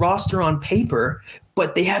best roster on paper,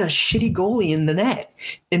 but they had a shitty goalie in the net.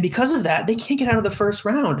 And because of that, they can't get out of the first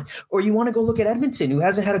round. Or you want to go look at Edmonton, who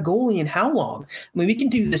hasn't had a goalie in how long? I mean, we can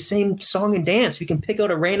do the same song and dance. We can pick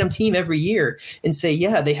out a random team every year and say,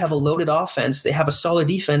 yeah, they have a loaded offense. They have a solid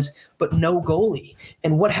defense, but no goalie.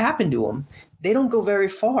 And what happened to them? They don't go very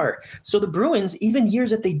far. So the Bruins, even years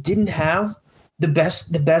that they didn't have the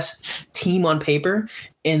best team on paper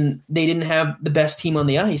and they didn't have the best team on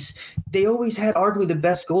the ice, they always had arguably the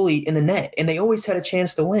best goalie in the net, and they always had a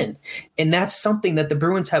chance to win. And that's something that the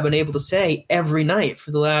Bruins have been able to say every night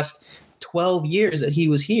for the last 12 years that he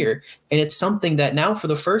was here. And it's something that now for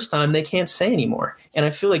the first time they can't say anymore. And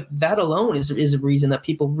I feel like that alone is a reason that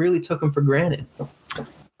people really took him for granted.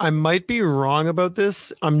 I might be wrong about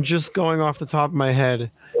this. I'm just going off the top of my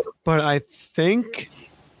head. But I think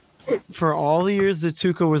for all the years that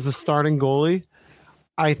Tuukka was the starting goalie,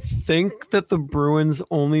 I think that the Bruins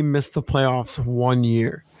only missed the playoffs 1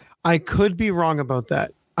 year. I could be wrong about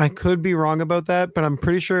that. But I'm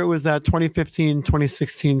pretty sure it was that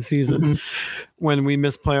 2015-2016 season when we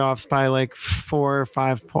missed playoffs by like 4 or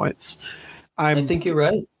 5 points. I think you're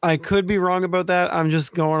right. I could be wrong about that. I'm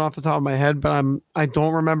just going off the top of my head, but I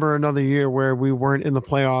don't remember another year where we weren't in the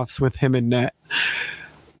playoffs with him in net.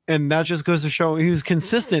 And that just goes to show he was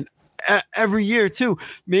consistent every year too.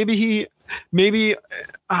 Maybe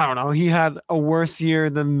I don't know, he had a worse year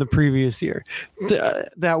than the previous year.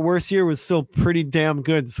 That worst year was still pretty damn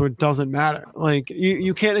good, so it doesn't matter. Like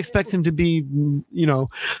you can't expect him to be,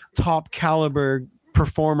 top caliber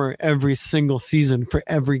performer every single season for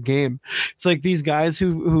every game. It's like these guys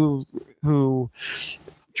who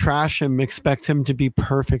trash him expect him to be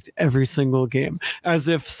perfect every single game, as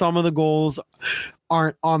if some of the goals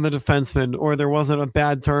aren't on the defenseman or there wasn't a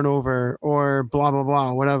bad turnover or blah blah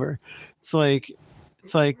blah, whatever. It's like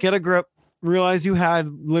get a grip, realize you had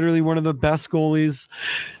literally one of the best goalies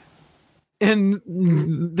in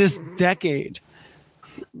this decade.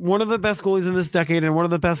 One of the best goalies in this decade and one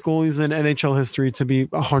of the best goalies in NHL history, to be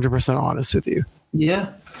 100% honest with you.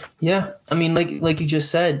 Yeah. I mean, like you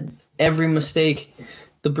just said, every mistake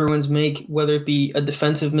the Bruins make, whether it be a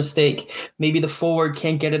defensive mistake, maybe the forward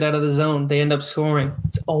can't get it out of the zone, they end up scoring.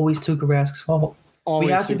 It's always Tuukka Rask's fault. Always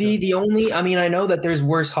we have to be the only. I mean, I know that there's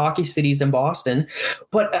worse hockey cities than Boston,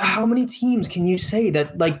 but how many teams can you say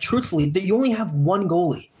that, like, truthfully, that you only have one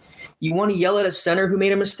goalie? You want to yell at a center who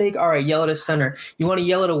made a mistake? All right, yell at a center. You want to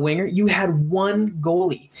yell at a winger? You had one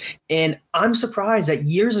goalie. And I'm surprised that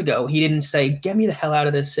years ago he didn't say, get me the hell out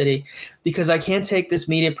of this city because I can't take this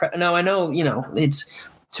media. Now, I know, it's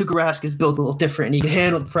Tuukka Rask is built a little different and he can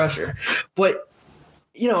handle the pressure. But,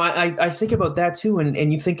 I think about that too.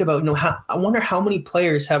 And you think about, I wonder how many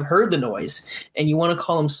players have heard the noise and you want to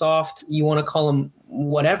call them soft, you want to call them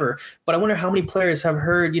whatever. But I wonder how many players have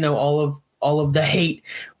heard, all of the hate,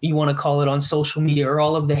 you want to call it, on social media, or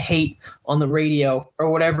all of the hate on the radio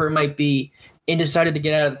or whatever it might be, and decided to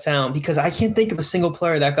get out of the town. Because I can't think of a single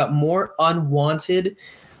player that got more unwanted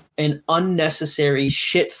and unnecessary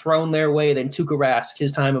shit thrown their way than Tuukka Rask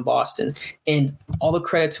his time in Boston. And all the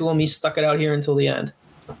credit to him, he stuck it out here until the end.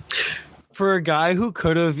 For a guy who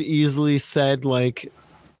could have easily said, like,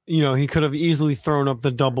 he could have easily thrown up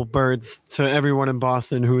the double birds to everyone in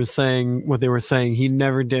Boston who was saying what they were saying. He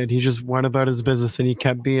never did. He just went about his business and he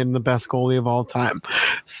kept being the best goalie of all time.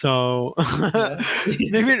 So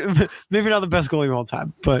maybe not the best goalie of all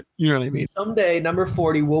time, but you know what I mean. Someday number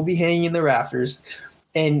 40 will be hanging in the rafters,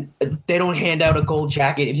 and they don't hand out a gold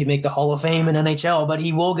jacket if you make the Hall of Fame in NHL, but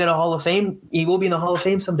he will get a Hall of Fame. He will be in the Hall of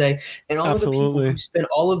Fame someday. And all of the people who spent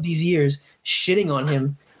all of these years shitting on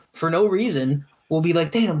him for no reason will be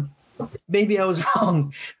like, damn, maybe I was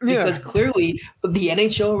wrong. Because clearly the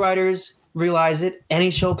NHL writers realize it,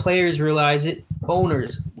 NHL players realize it,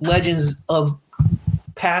 owners, legends of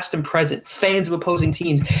past and present, fans of opposing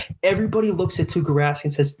teams. Everybody looks at Tuukka Rask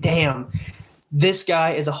and says, damn, this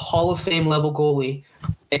guy is a Hall of Fame level goalie,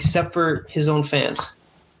 except for his own fans.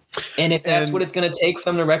 And if that's what it's going to take for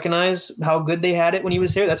them to recognize how good they had it when he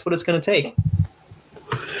was here, that's what it's going to take.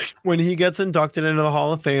 When he gets inducted into the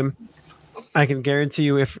Hall of Fame, I can guarantee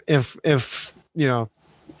you if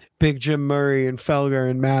Big Jim Murray and Felger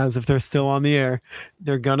and Maz, if they're still on the air,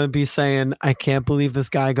 they're going to be saying, I can't believe this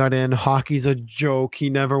guy got in. Hockey's a joke.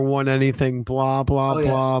 He never won anything. Blah, blah,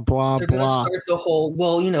 blah, blah, they're blah. They're going to start the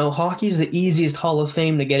whole, hockey's the easiest Hall of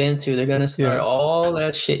Fame to get into. They're going to start all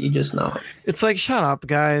that shit you just know. It's like, shut up,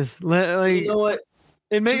 guys. You know what?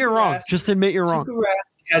 Admit you're wrong. Just admit you're wrong. Tuukka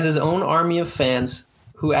Rask has his own army of fans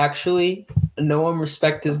who actually know him,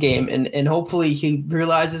 respect his game, and hopefully he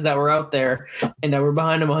realizes that we're out there and that we're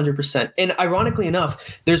behind him 100%. And ironically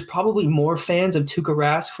enough, there's probably more fans of Tuukka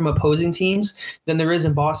Rask from opposing teams than there is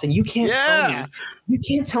in Boston. You can't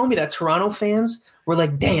tell me that Toronto fans were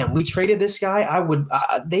like, damn, we traded this guy.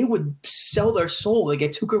 They would sell their soul to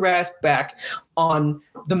get Tuukka Rask back on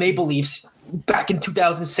the Maple Leafs back in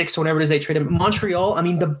 2006 or whenever it is they traded him. Montreal, I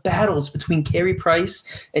mean, the battles between Carey Price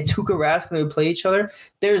and Tuukka Rask when they would play each other,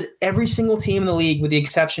 there's every single team in the league with the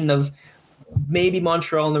exception of maybe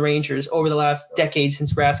Montreal and the Rangers over the last decade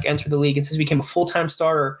since Rask entered the league and since he became a full-time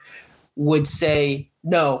starter would say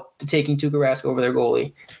no to taking Tuukka Rask over their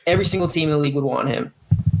goalie. Every single team in the league would want him.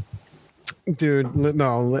 Dude,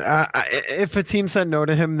 no. If a team said no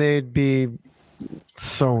to him, they'd be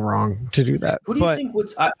so wrong to do that. Who do you think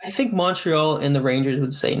would? I think Montreal and the Rangers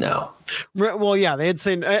would say no. Well, yeah, they'd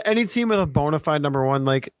say any team with a bona fide number one,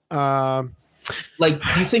 do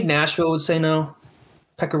you think Nashville would say no?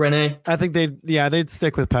 Pekka Rinne? I think they'd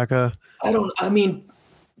stick with Pekka.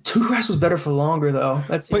 Tuukka Rask was better for longer, though.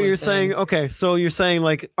 But you're saying, okay, so you're saying,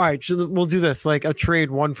 all right, we'll do this, like a trade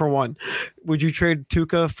 1-for-1. Would you trade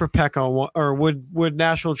Tuukka for Pekka, or would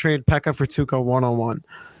Nashville trade Pekka for Tuukka 1-on-1?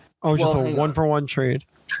 Oh, just a 1-for-1 trade.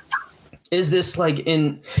 Is this like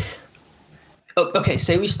in... Okay,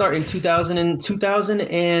 say we start in 2000 and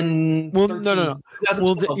 2013. Well, no.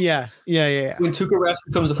 Yeah. When Tuukka Rask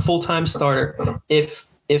becomes a full-time starter, if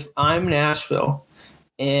I'm Nashville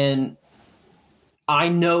and I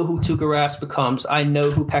know who Tuukka Rask becomes, I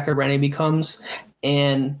know who Pekka Rinne becomes,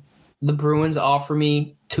 and the Bruins offer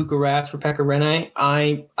me Tuukka Rask for Pekka Rinne,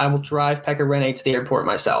 I will drive Pekka Rinne to the airport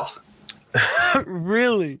myself.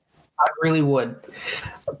 Really? I really would.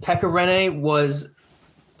 Pekka Rinne was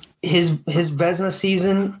his Vezina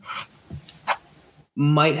season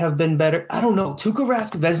might have been better. I don't know. Tuukka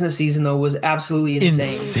Rask Vezina season though was absolutely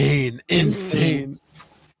insane.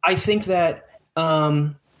 I think that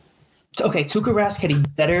Tuukka Rask had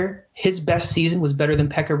his best season was better than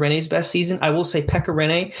Pekka Rinne's best season. I will say Pekka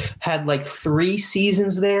Rinne had like 3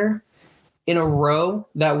 seasons there in a row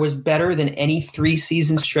that was better than any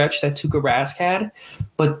 3-season stretch that Tuukka Rask had.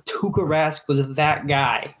 But Tuukka Rask was that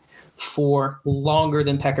guy for longer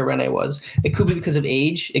than Pekka Rinne was. It could be because of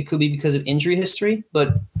age. It could be because of injury history.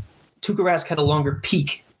 But Tuukka Rask had a longer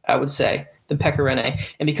peak, I would say, than Pekka Rinne.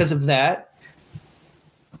 And because of that,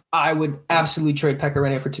 I would absolutely trade Pekka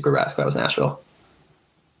Rinne for Tuukka Rask if I was Nashville.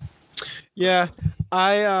 Yeah,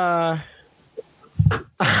 I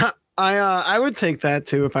would take that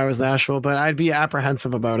too if I was Nashville, but I'd be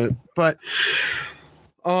apprehensive about it. But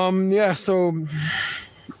so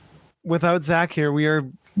without Zach here, we are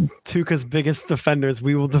Tuukka's biggest defenders.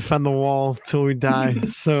 We will defend the wall till we die.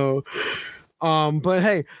 So but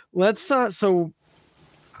hey, let's so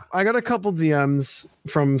I got a couple DMs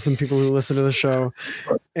from some people who listen to the show,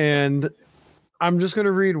 and I'm just going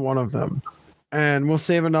to read one of them, and we'll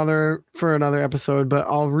save another for another episode, but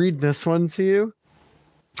I'll read this one to you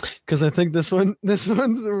because I think this one's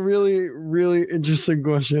a really, really interesting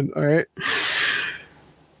question. All right.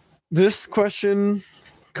 This question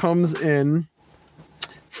comes in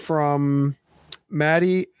from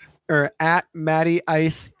Maddie at Maddie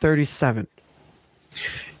Ice 37.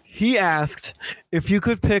 He asked if you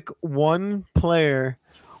could pick one player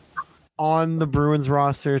on the Bruins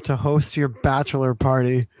roster to host your bachelor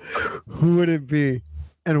party, who would it be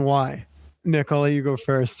and why? Nick, I'll let you go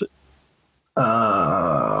first.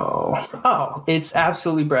 Oh, it's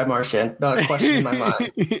absolutely Brad Marchand. Not a question in my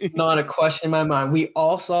mind. Not a question in my mind. We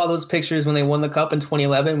all saw those pictures when they won the cup in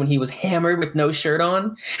 2011 when he was hammered with no shirt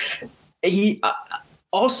on. He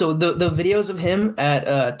also the videos of him at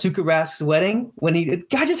Tuukka Rask's wedding when the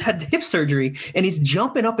guy just had hip surgery and he's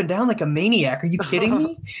jumping up and down like a maniac. Are you kidding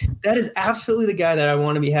me? That is absolutely the guy that I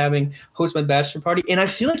want to be having host my bachelor party. And I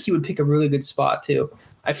feel like he would pick a really good spot too.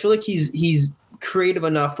 I feel like he's creative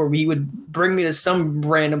enough where he would bring me to some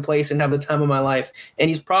random place and have the time of my life.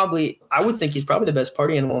 And I would think he's probably the best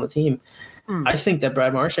party animal on the team. I think that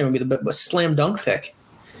Brad Marchand would be the slam dunk pick.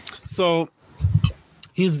 So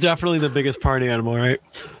he's definitely the biggest party animal, right?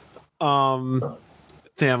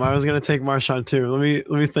 Damn, I was gonna take Marchand too. Let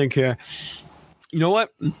me think here. You know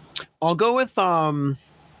what? I'll go with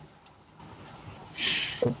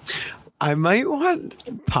I might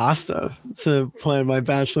want Pasta to plan my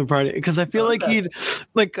bachelor party because I feel like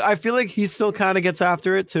he still kind of gets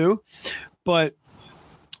after it too, but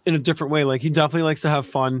in a different way. Like he definitely likes to have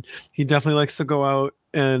fun. He definitely likes to go out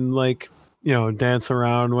and dance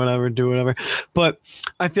around, whatever, do whatever. But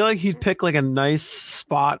I feel like he'd pick like a nice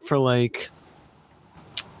spot for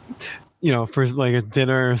for like a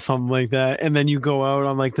dinner or something like that. And then you go out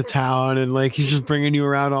on like the town and like he's just bringing you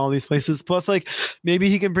around all these places. Plus like maybe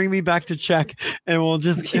he can bring me back to Czech and he'll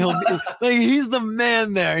be, like he's the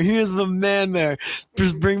man there. He is the man there.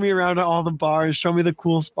 Just bring me around to all the bars, show me the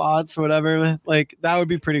cool spots, whatever. Like that would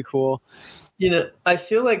be pretty cool. I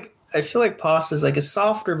feel like Pasta is like a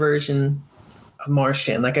softer version of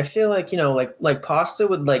Marchand. Like I feel like, like Pasta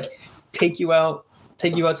would like take you out to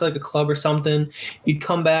like a club or something. You'd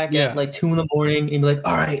come back at like 2 a.m. and you'd be like,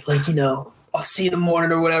 all right, I'll see you in the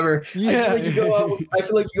morning or whatever. Yeah. I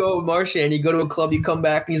feel like you go out with Marchand, you go to a club, you come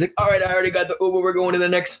back, and he's like, all right, I already got the Uber, we're going to the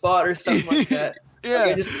next spot or something like that. Yeah.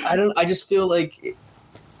 Like, I just feel like,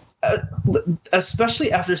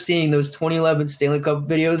 especially after seeing those 2011 Stanley Cup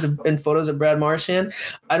videos and photos of Brad Marchand,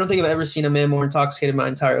 I don't think I've ever seen a man more intoxicated in my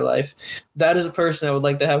entire life. That is a person I would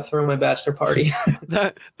like to have throw my bachelor party.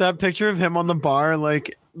 that picture of him on the bar,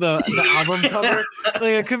 like the album cover,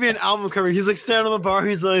 like it could be an album cover. He's like standing on the bar.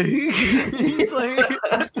 He's like,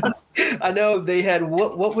 I know they had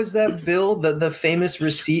what was that bill? The famous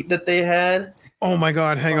receipt that they had. Oh my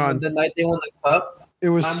God! Hang on. The night they won the cup. It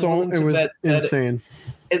was insane.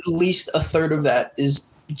 At least a third of that is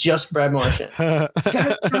just Brad Marchand. I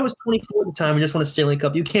was 24 at the time and just won a Stanley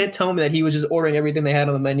Cup. You can't tell me that he was just ordering everything they had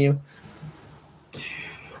on the menu.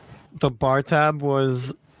 The bar tab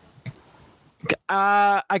was.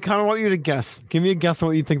 I kind of want you to guess. Give me a guess on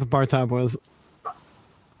what you think the bar tab was.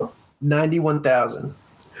 91,000.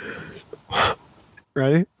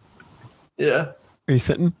 Ready? Yeah. Are you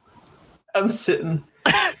sitting? I'm sitting.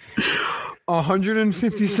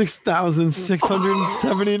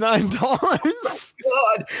 $156,679.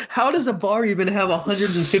 God, how does a bar even have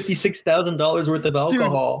 $156,000 worth of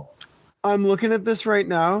alcohol? Dude, I'm looking at this right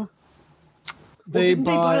now. Didn't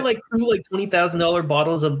they buy like $20,000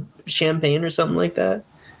 bottles of champagne or something like that?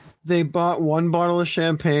 They bought one bottle of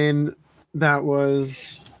champagne that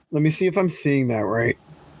was. Let me see if I'm seeing that right.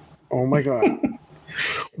 Oh my God.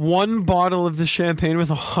 One bottle of the champagne was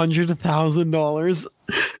 $100,000.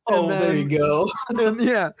 Oh, there you go.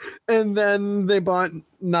 And then they bought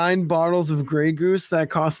 9 bottles of Grey Goose that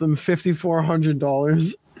cost them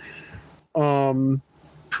 $5,400.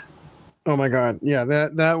 Oh my God. Yeah,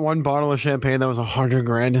 that one bottle of champagne that was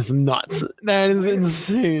 $100,000 is nuts. That is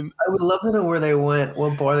insane. I would love to know where they went,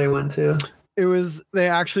 what bar they went to. They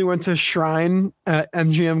actually went to Shrine at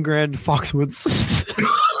MGM Grand Foxwoods.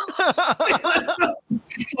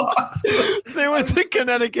 They went to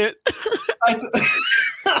Connecticut. When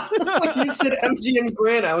you said MGM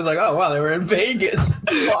Grand, I was like, oh wow, they were in Vegas.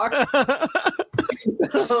 Fuck.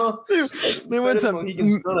 They went to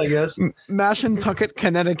I guess. Mashantucket,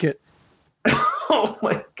 Connecticut. Oh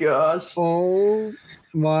my gosh. Oh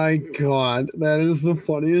my God. That is the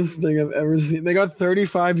funniest thing I've ever seen. They got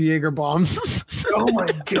 35 Jaeger bombs. Oh my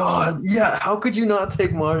God. Yeah. How could you not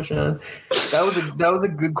take Marchand? That was a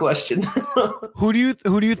good question. Who do you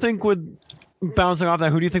think would, bouncing off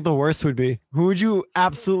that, who do you think the worst would be? Who would you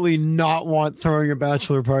absolutely not want throwing your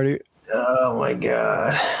bachelor party? Oh my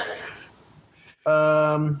God.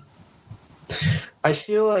 I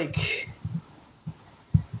feel like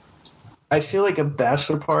a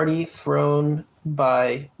bachelor party thrown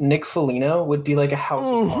by Nick Foligno would be like a house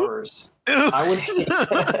of horrors. I would hate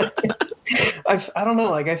that. I don't know.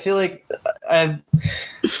 Like I feel like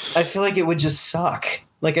it would just suck.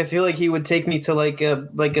 Like I feel like he would take me to like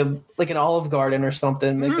an Olive Garden or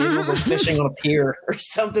something. Maybe we'll go fishing on a pier or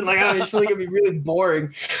something. Like I just feel like it'd be really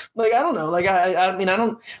boring. Like I don't know. Like I mean I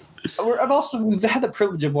don't. We've had the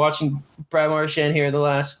privilege of watching Brad Marchand here the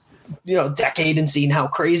last decade and seeing how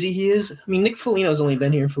crazy he is. I mean, Nick Foligno's only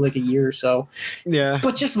been here for like a year or so. Yeah.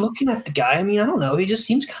 But just looking at the guy, I mean, I don't know. He just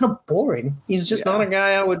seems kind of boring. He's just not a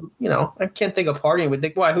guy I would, I can't think of partying with.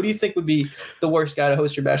 Why? Who do you think would be the worst guy to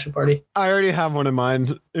host your bachelor party? I already have one in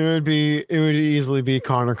mind. It would easily be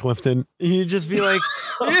Connor Clifton. He'd just be like,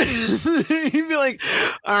 he'd be like,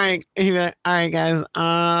 all right, guys,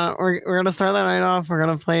 we're gonna start that night off. We're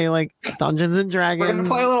gonna play like Dungeons and Dragons. We're gonna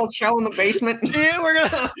play a little chell in the basement. Yeah, we're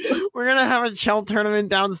gonna have a chell tournament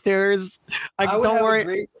downstairs. Don't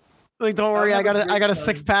worry. I got a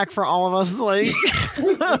 6-pack for all of us. Like,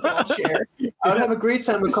 I'll share. I would have a great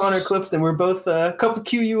time with Connor Clifton. We're both a couple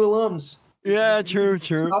QU alums. Yeah, true.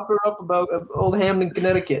 Talk her up about Old Hamden,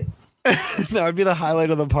 Connecticut. That would be the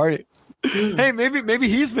highlight of the party. Hey, maybe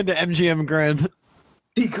he's been to MGM Grand.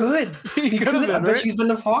 He could. He could. I bet he's been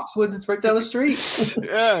to Foxwoods. It's right down the street.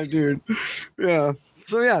 Yeah, dude. Yeah.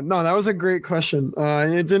 So yeah, no, that was a great question.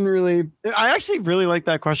 It didn't really. I actually really like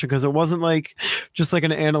that question because it wasn't like just like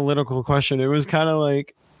an analytical question. It was kind of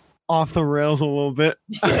like off the rails a little bit.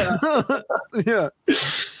 Yeah. Yeah.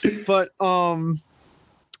 But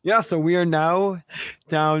yeah. So we are now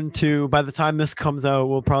down to. By the time this comes out,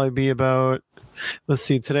 we'll probably be about. Let's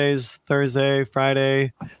see. Today's Thursday,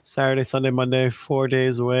 Friday, Saturday, Sunday, Monday. 4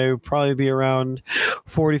 days away. We'll probably be around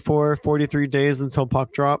 44, 43 days until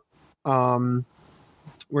puck drop.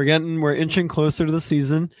 We're inching closer to the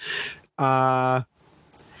season.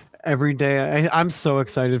 Every day, I'm so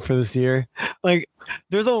excited for this year. Like,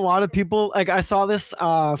 there's a lot of people. Like, I saw this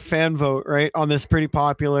fan vote right on this pretty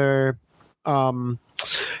popular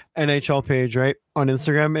NHL page, right, on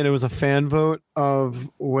Instagram, and it was a fan vote of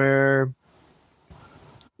where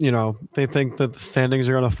they think that the standings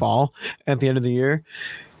are going to fall at the end of the year.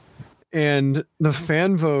 And the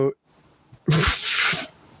fan vote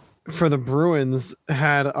for the Bruins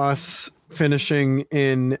had us finishing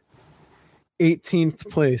in 18th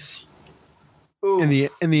place in the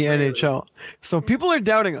NHL. So people are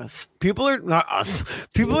doubting us. People are not us.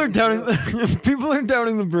 People are doubting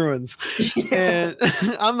the Bruins. And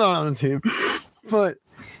I'm not on the team. But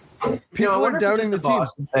people are doubting the team.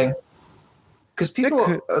 Because people,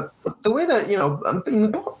 the way that,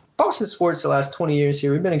 Boston sports the last 20 years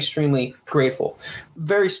here, we've been extremely grateful,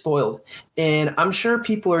 very spoiled. And I'm sure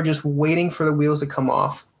people are just waiting for the wheels to come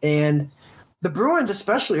off. And the Bruins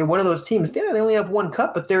especially are one of those teams. Yeah, they only have one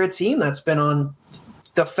cup, but they're a team that's been on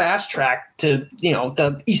the fast track to,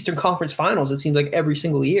 the Eastern Conference Finals, it seems like every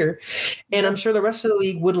single year. And I'm sure the rest of the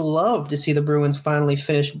league would love to see the Bruins finally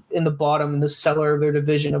finish in the bottom, in the cellar of their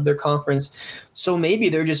division, of their conference. So maybe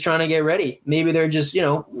they're just trying to get ready. Maybe they're just,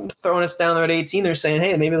 throwing us down there at 18. They're saying,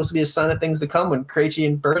 hey, maybe this will be a sign of things to come when Krejci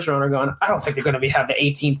and Bergeron are gone. I don't think they're going to have the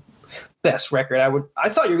 18th best record. I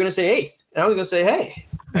thought you were going to say 8th. And I was going to say, hey,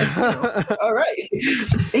 all right.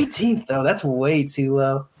 18th, though, that's way too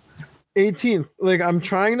low. 18th. Like, I'm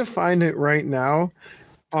trying to find it right now.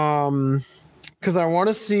 Because I want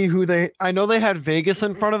to see I know they had Vegas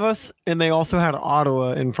in front of us, and they also had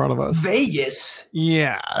Ottawa in front of us. Vegas?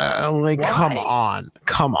 Yeah. Why? Come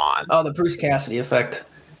on. Oh, the Bruce Cassidy effect.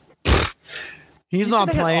 He's not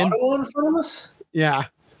playing. Ottawa in front of us? Yeah.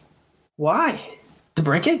 Why?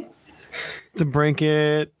 DeBrincat?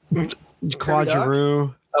 Claude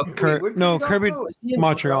Giroux. Kirby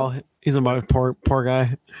Montreal. He's a poor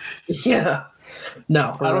guy. Yeah.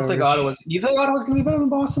 No, I don't think Ottawa's. Do you think Ottawa's going to be better than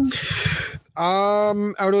Boston?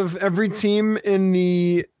 Out of every team in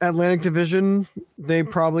the Atlantic Division, they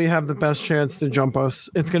probably have the best chance to jump us.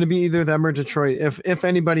 It's going to be either them or Detroit. If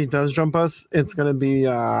anybody does jump us, it's going to be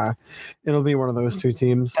it'll be one of those two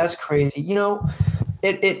teams. That's crazy.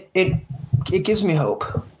 It gives me hope.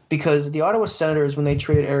 Because the Ottawa Senators, when they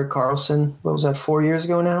traded Erik Karlsson, what was that, 4 years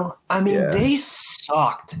ago now? I mean, They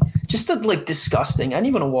sucked. Just disgusting. I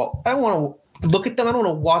don't want to look at them. I don't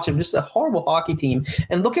want to watch them. Just a horrible hockey team.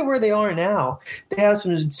 And look at where they are now. They have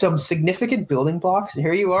some significant building blocks. And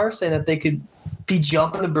here you are saying that they could be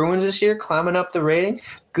jumping the Bruins this year, climbing up the rating.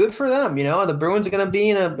 Good for them. The Bruins are going to be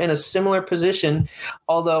in a similar position,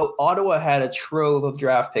 although Ottawa had a trove of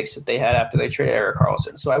draft picks that they had after they traded Erik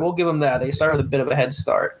Karlsson. So I will give them that. They started with a bit of a head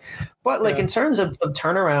start. But in terms of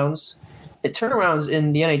turnarounds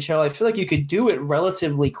in the NHL, I feel like you could do it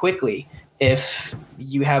relatively quickly if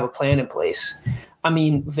you have a plan in place. I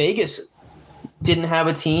mean, Vegas didn't have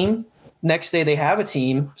a team. Next day they have a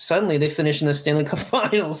team. Suddenly they finish in the Stanley Cup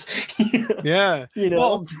Finals. Yeah.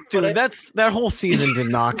 Well, dude, that whole season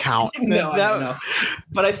did not count. No.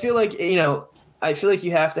 But I feel like, you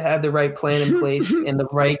have to have the right plan in place and the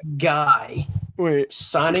right guy.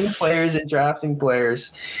 Signing players and drafting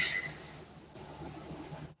players.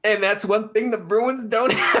 And that's one thing the Bruins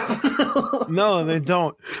don't have. No, they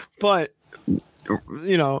don't. But,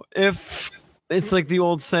 if it's like the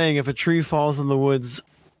old saying, if a tree falls in the woods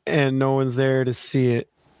and no one's there to see it,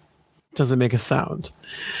 doesn't make a sound.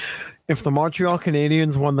 If the Montreal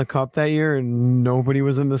Canadiens won the cup that year and nobody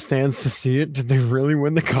was in the stands to see it, did they really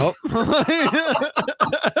win the cup?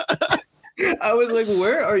 I was like,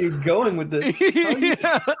 where are you going with this?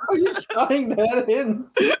 How are you tying that in?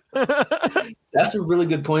 That's a really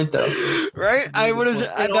good point, though. Right? I would have.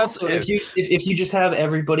 That's if you just have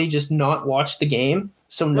everybody just not watch the game,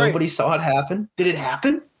 so nobody saw it happen. Did it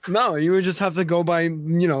happen? No, you would just have to go by,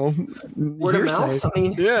 word of mouth. I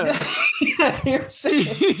mean, yeah.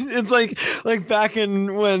 It's like back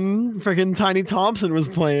in when freaking Tiny Thompson was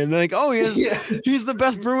playing. Like, oh, he's the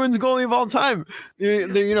best Bruins goalie of all time.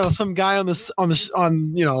 Some guy on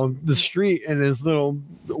the street and his little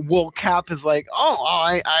wool cap is like,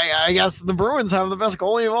 I guess the Bruins have the best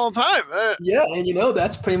goalie of all time. Yeah, and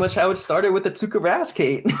that's pretty much how it started with the Tuukka Rask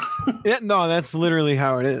hate. Yeah, no, that's literally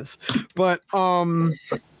how it is. But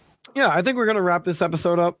yeah, I think we're going to wrap this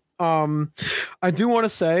episode up. I do want to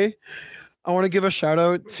say, I want to give a shout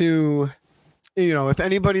out to, if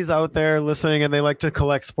anybody's out there listening and they like to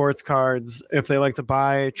collect sports cards, if they like to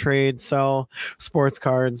buy, trade, sell sports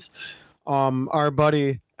cards, our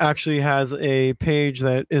buddy actually has a page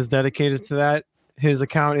that is dedicated to that. His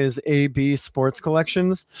account is AB Sports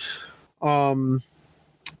Collections.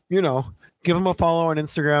 Give him a follow on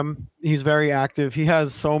Instagram. He's very active. He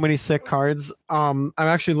has so many sick cards. I'm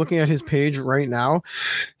actually looking at his page right now.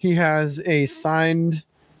 He has a signed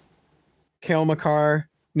Cale Makar,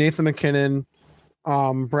 Nathan McKinnon,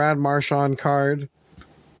 Brad Marchand card.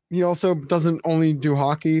 He also doesn't only do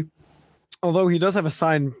hockey, although he does have a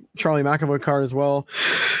signed Charlie McAvoy card as well.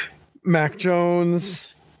 Mac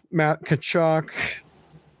Jones, Matt Kachuk,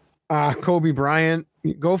 Kobe Bryant.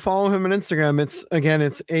 Go follow him on Instagram. It's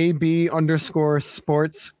AB_sports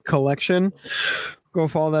collection. Go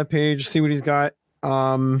follow that page, see what he's got.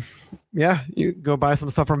 You go buy some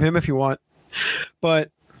stuff from him if you want. But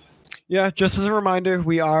yeah, just as a reminder,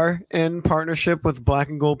 we are in partnership with Black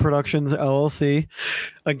and Gold Productions LLC.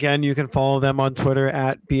 Again, you can follow them on Twitter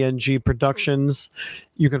at BNG Productions.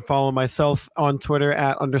 You can follow myself on Twitter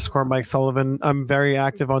at _Mike Sullivan. I'm very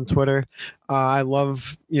active on Twitter. I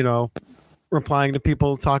love, replying to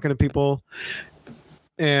people, talking to people,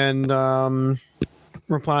 and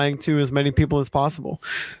replying to as many people as possible.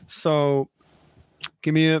 So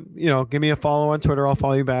give me a follow on Twitter. I'll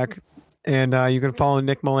follow you back. And you can follow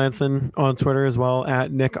Nick Melanson on Twitter as well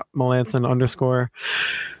at Nick Melanson _.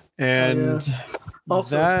 And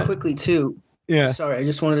also quickly too. Yeah. Sorry, I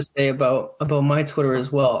just wanted to say about my Twitter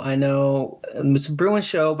as well. I know it's a Bruin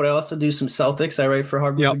show, but I also do some Celtics. I write for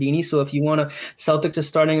Harvard Houdini. So if you want Celtics is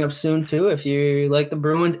starting up soon too. If you like the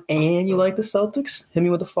Bruins and you like the Celtics, hit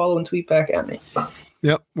me with a follow and tweet back at me.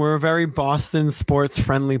 Yep, we're a very Boston sports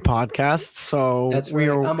friendly podcast. So that's right.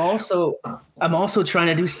 I'm also trying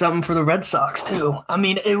to do something for the Red Sox too. I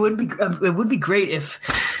mean, it would be great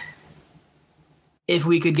if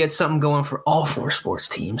we could get something going for all 4 sports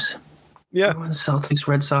teams. Yeah, Celtics,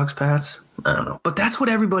 Red Sox, Pats. I don't know, but that's what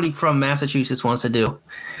everybody from Massachusetts wants to do.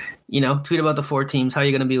 Tweet about the 4 teams. How are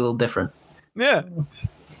you going to be a little different? Yeah.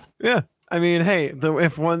 I mean, hey,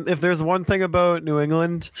 if there's one thing about New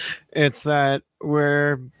England, it's that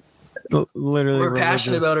we're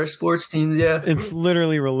passionate about our sports teams. Yeah, it's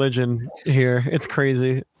literally religion here. It's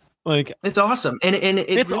crazy. Like, it's awesome, and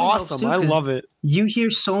it's really awesome. Too, I love it. You hear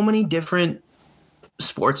so many different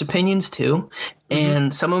sports opinions too,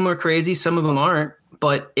 and some of them are crazy, some of them aren't.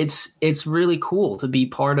 But it's really cool to be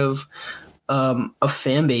part of a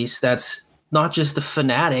fan base that's not just a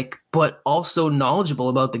fanatic, but also knowledgeable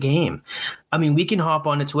about the game. I mean, we can hop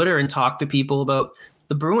onto Twitter and talk to people about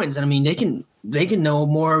the Bruins. And I mean, they can know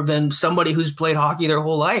more than somebody who's played hockey their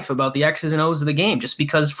whole life about the X's and O's of the game, just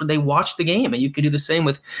because they watch the game. And you could do the same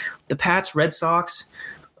with the Pats, Red Sox,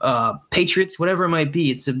 Patriots, whatever it might be.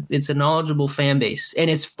 It's a knowledgeable fan base, and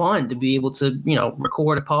it's fun to be able to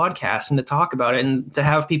record a podcast and to talk about it and to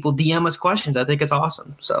have people DM us questions. I think it's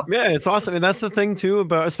awesome. So yeah, it's awesome, and that's the thing too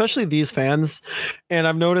about especially these fans. And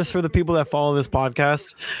I've noticed for the people that follow this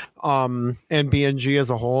podcast, and BNG as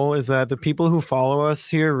a whole, is that the people who follow us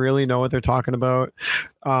here really know what they're talking about.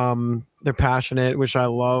 They're passionate, which I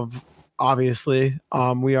love. Obviously,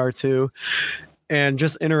 we are too, and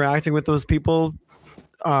just interacting with those people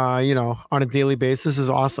on a daily basis is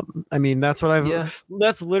awesome. I mean, that's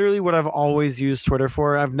that's literally what I've always used Twitter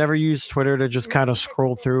for. I've never used Twitter to just kind of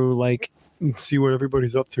scroll through and see what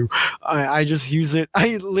everybody's up to. I just use it.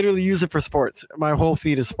 I literally use it for sports. My whole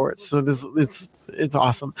feed is sports. So it's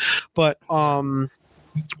awesome. But one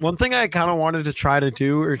thing I kind of wanted to try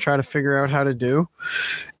to figure out how to do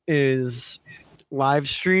is live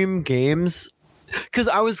stream games. Because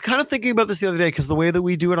I was kind of thinking about this the other day, because the way that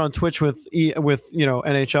we do it on Twitch with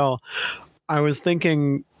NHL, I was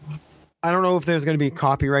thinking, I don't know if there's going to be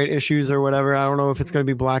copyright issues or whatever. I don't know if it's going to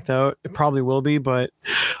be blacked out. It probably will be, but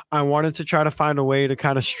I wanted to try to find a way to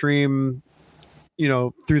kind of stream,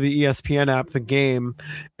 through the ESPN app, the game,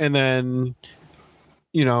 and then,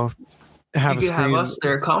 have us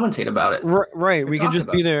there commentate about it. Right. We can just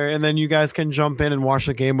be there, and then you guys can jump in and watch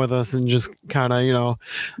the game with us and just kind of,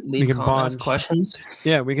 we can bond questions.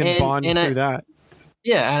 Yeah, we can bond through that.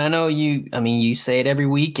 Yeah, and I know you say it every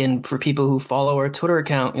week, and for people who follow our Twitter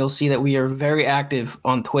account, you'll see that we are very active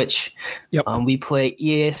on Twitch. Yep. We play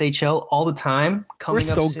EASHL all the time. We're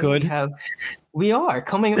so good. We are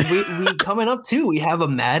coming. We coming up too. We have a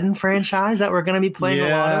Madden franchise that we're going to be playing a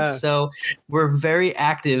lot of. So we're very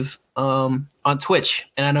active on Twitch.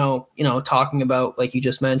 And I know, talking about, like you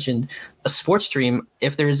just mentioned, a sports stream.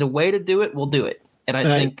 If there is a way to do it, we'll do it. And I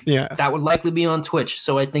think that would likely be on Twitch.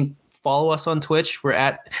 So I think follow us on Twitch. We're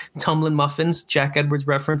at Tumblin Muffins, Jack Edwards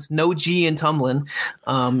reference, no G in Tumblin.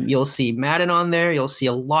 You'll see Madden on there. You'll see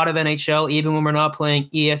a lot of NHL, even when we're not playing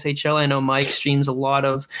ESHL. I know Mike streams a lot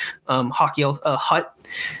of hockey hut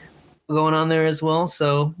going on there as well.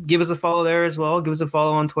 So give us a follow there as well. Give us a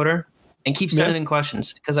follow on Twitter, and keep sending in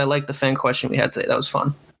questions, because I like the fan question we had today. That was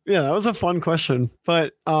fun. Yeah, that was a fun question.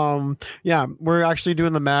 But we're actually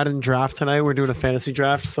doing the Madden draft tonight. We're doing a fantasy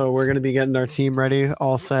draft, so we're going to be getting our team ready,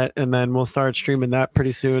 all set, and then we'll start streaming that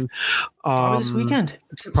pretty soon. Probably this weekend.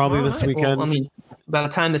 Probably this weekend. Well, by the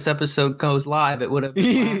time this episode goes live, it would have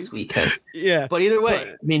been last weekend. Yeah. But either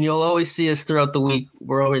way, I mean, you'll always see us throughout the week.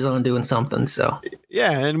 We're always on doing something. So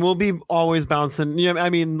yeah, and we'll be always bouncing. Yeah, I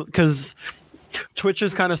mean, because Twitch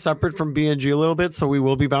is kind of separate from BNG a little bit, so we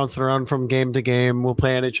will be bouncing around from game to game. We'll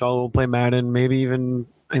play NHL, we'll play Madden, maybe even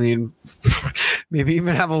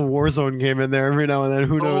have a Warzone game in there every now and then.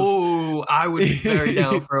 Who knows? Oh, I would be very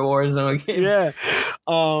down for a Warzone game. Yeah.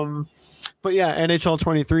 But yeah, NHL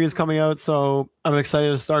 23 is coming out, so I'm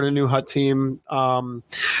excited to start a new HUT team.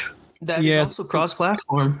 That is also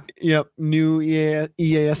cross-platform. Yep, new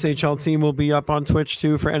EASHL team will be up on Twitch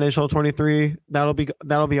too for NHL 23.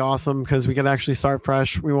 That'll be awesome because we can actually start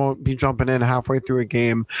fresh. We won't be jumping in halfway through a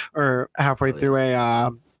game or halfway through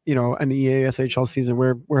an EASHL season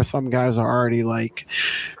where some guys are already like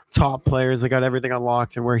top players that got everything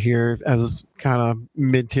unlocked, and we're here as kind of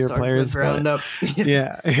mid-tier players. Ground up.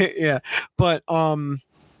 Yeah. But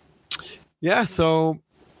yeah. So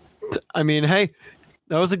I mean, hey.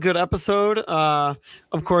 That was a good episode.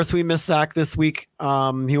 Of course, we missed Zach this week.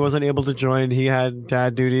 He wasn't able to join. He had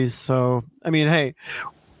dad duties. So, I mean, hey,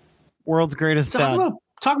 world's greatest dad.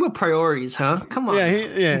 Talk about priorities, huh? Come on.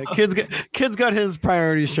 Yeah. Kids got his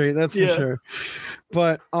priorities straight. That's for sure.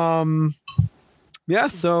 But yeah.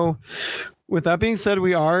 So, with that being said,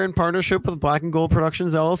 we are in partnership with Black and Gold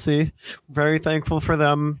Productions LLC. Very thankful for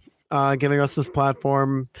them giving us this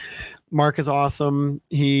platform. Mark is awesome.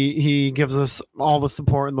 He gives us all the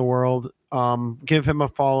support in the world. Give him a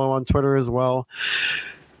follow on Twitter as well.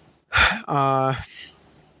 Yeah,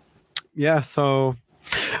 so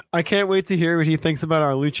I can't wait to hear what he thinks about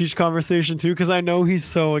our Lucic conversation too, because I know he's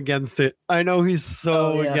so against it. I know he's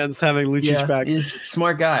so against having Lucic back. He's a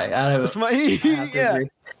smart guy.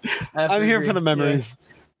 I'm here for the memories. Yeah.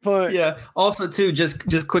 But yeah, also too,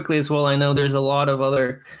 just quickly as well, I know there's a lot of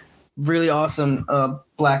other really awesome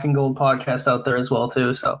Black and Gold podcasts out there as well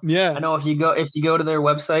too. So yeah, I know if you go to their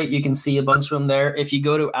website, you can see a bunch of them there. If you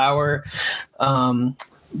go to our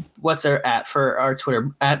what's our for our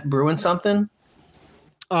Twitter at Bruin something?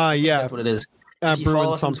 Yeah, that's what it is. At if you Bruin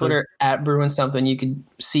follow us on Twitter at Bruin something, you can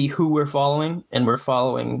see who we're following, and we're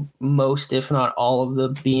following most, if not all, of the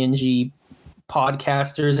BNG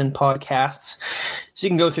podcasters and podcasts. So you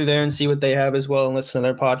can go through there and see what they have as well and listen to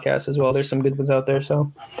their podcasts as well. There's some good ones out there.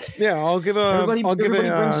 So yeah, everybody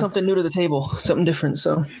brings something new to the table, something different.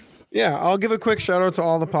 So yeah, I'll give a quick shout out to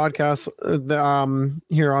all the podcasts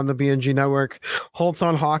here on the BNG network. Holtz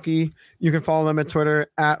on Hockey. You can follow them at Twitter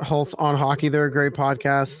at Holtz on Hockey. They're a great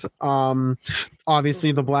podcast.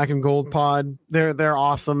 Obviously the Black and Gold pod. They're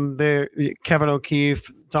awesome. They're Kevin O'Keefe,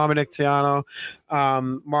 Dominic Tiano,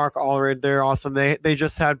 Mark Allred. They're awesome. They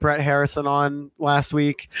just had Brett Harrison on last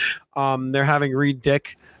week. They're having Reed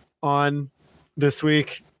Dick on this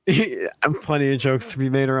week. Plenty of jokes to be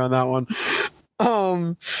made around that one.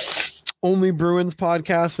 Only Bruins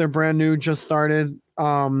podcast. They're brand new, just started.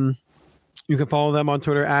 You can follow them on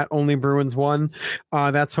Twitter at Only Bruins 1.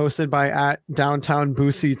 That's hosted by at Downtown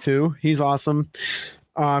Boosie 2. He's awesome.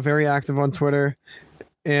 Very active on Twitter.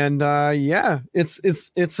 And yeah,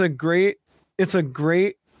 it's a great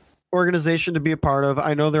organization to be a part of.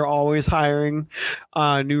 I know they're always hiring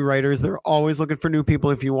new writers. They're always looking for new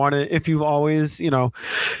people. If you've always, if you've always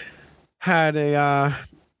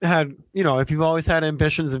had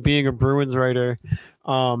ambitions of being a Bruins writer,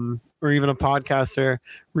 or even a podcaster,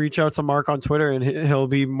 reach out to Mark on Twitter and he'll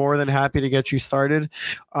be more than happy to get you started.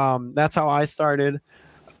 That's how I started,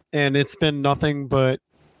 and it's been nothing but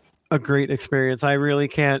a great experience. I really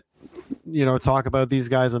can't, talk about these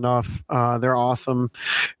guys enough. They're awesome.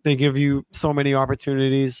 They give you so many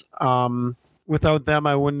opportunities. Without them,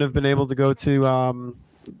 I wouldn't have been able to go to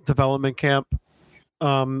development camp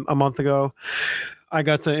a month ago. I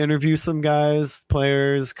got to interview some guys,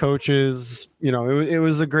 players, coaches. It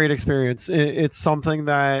was a great experience. It's something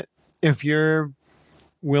that if you're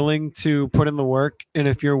willing to put in the work and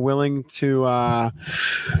if you're willing to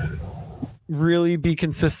really be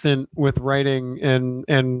consistent with writing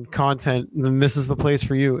and content, then this is the place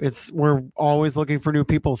for you. We're always looking for new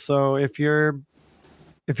people. So if you're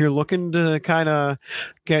looking to kind of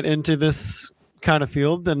get into this kind of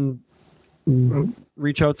field, then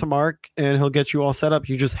reach out to Mark and he'll get you all set up.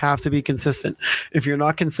 You just have to be consistent. If you're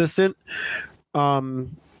not consistent, you're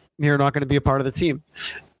not going to be a part of the team.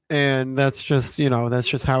 And that's just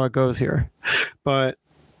how it goes here. But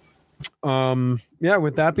yeah,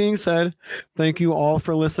 with that being said, thank you all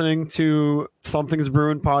for listening to Something's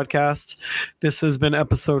Bruin podcast. This has been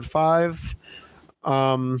episode 5.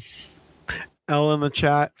 L in the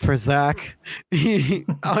chat for Zach.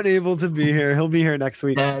 Unable to be here. He'll be here next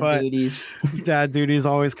week. Dad duties. Dad duties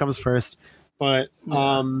always comes first. But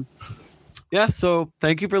Yeah, so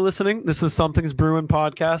thank you for listening. This was Something's Bruin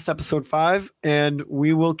podcast, episode 5, and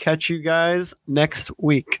we will catch you guys next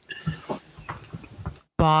week.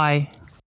 Bye.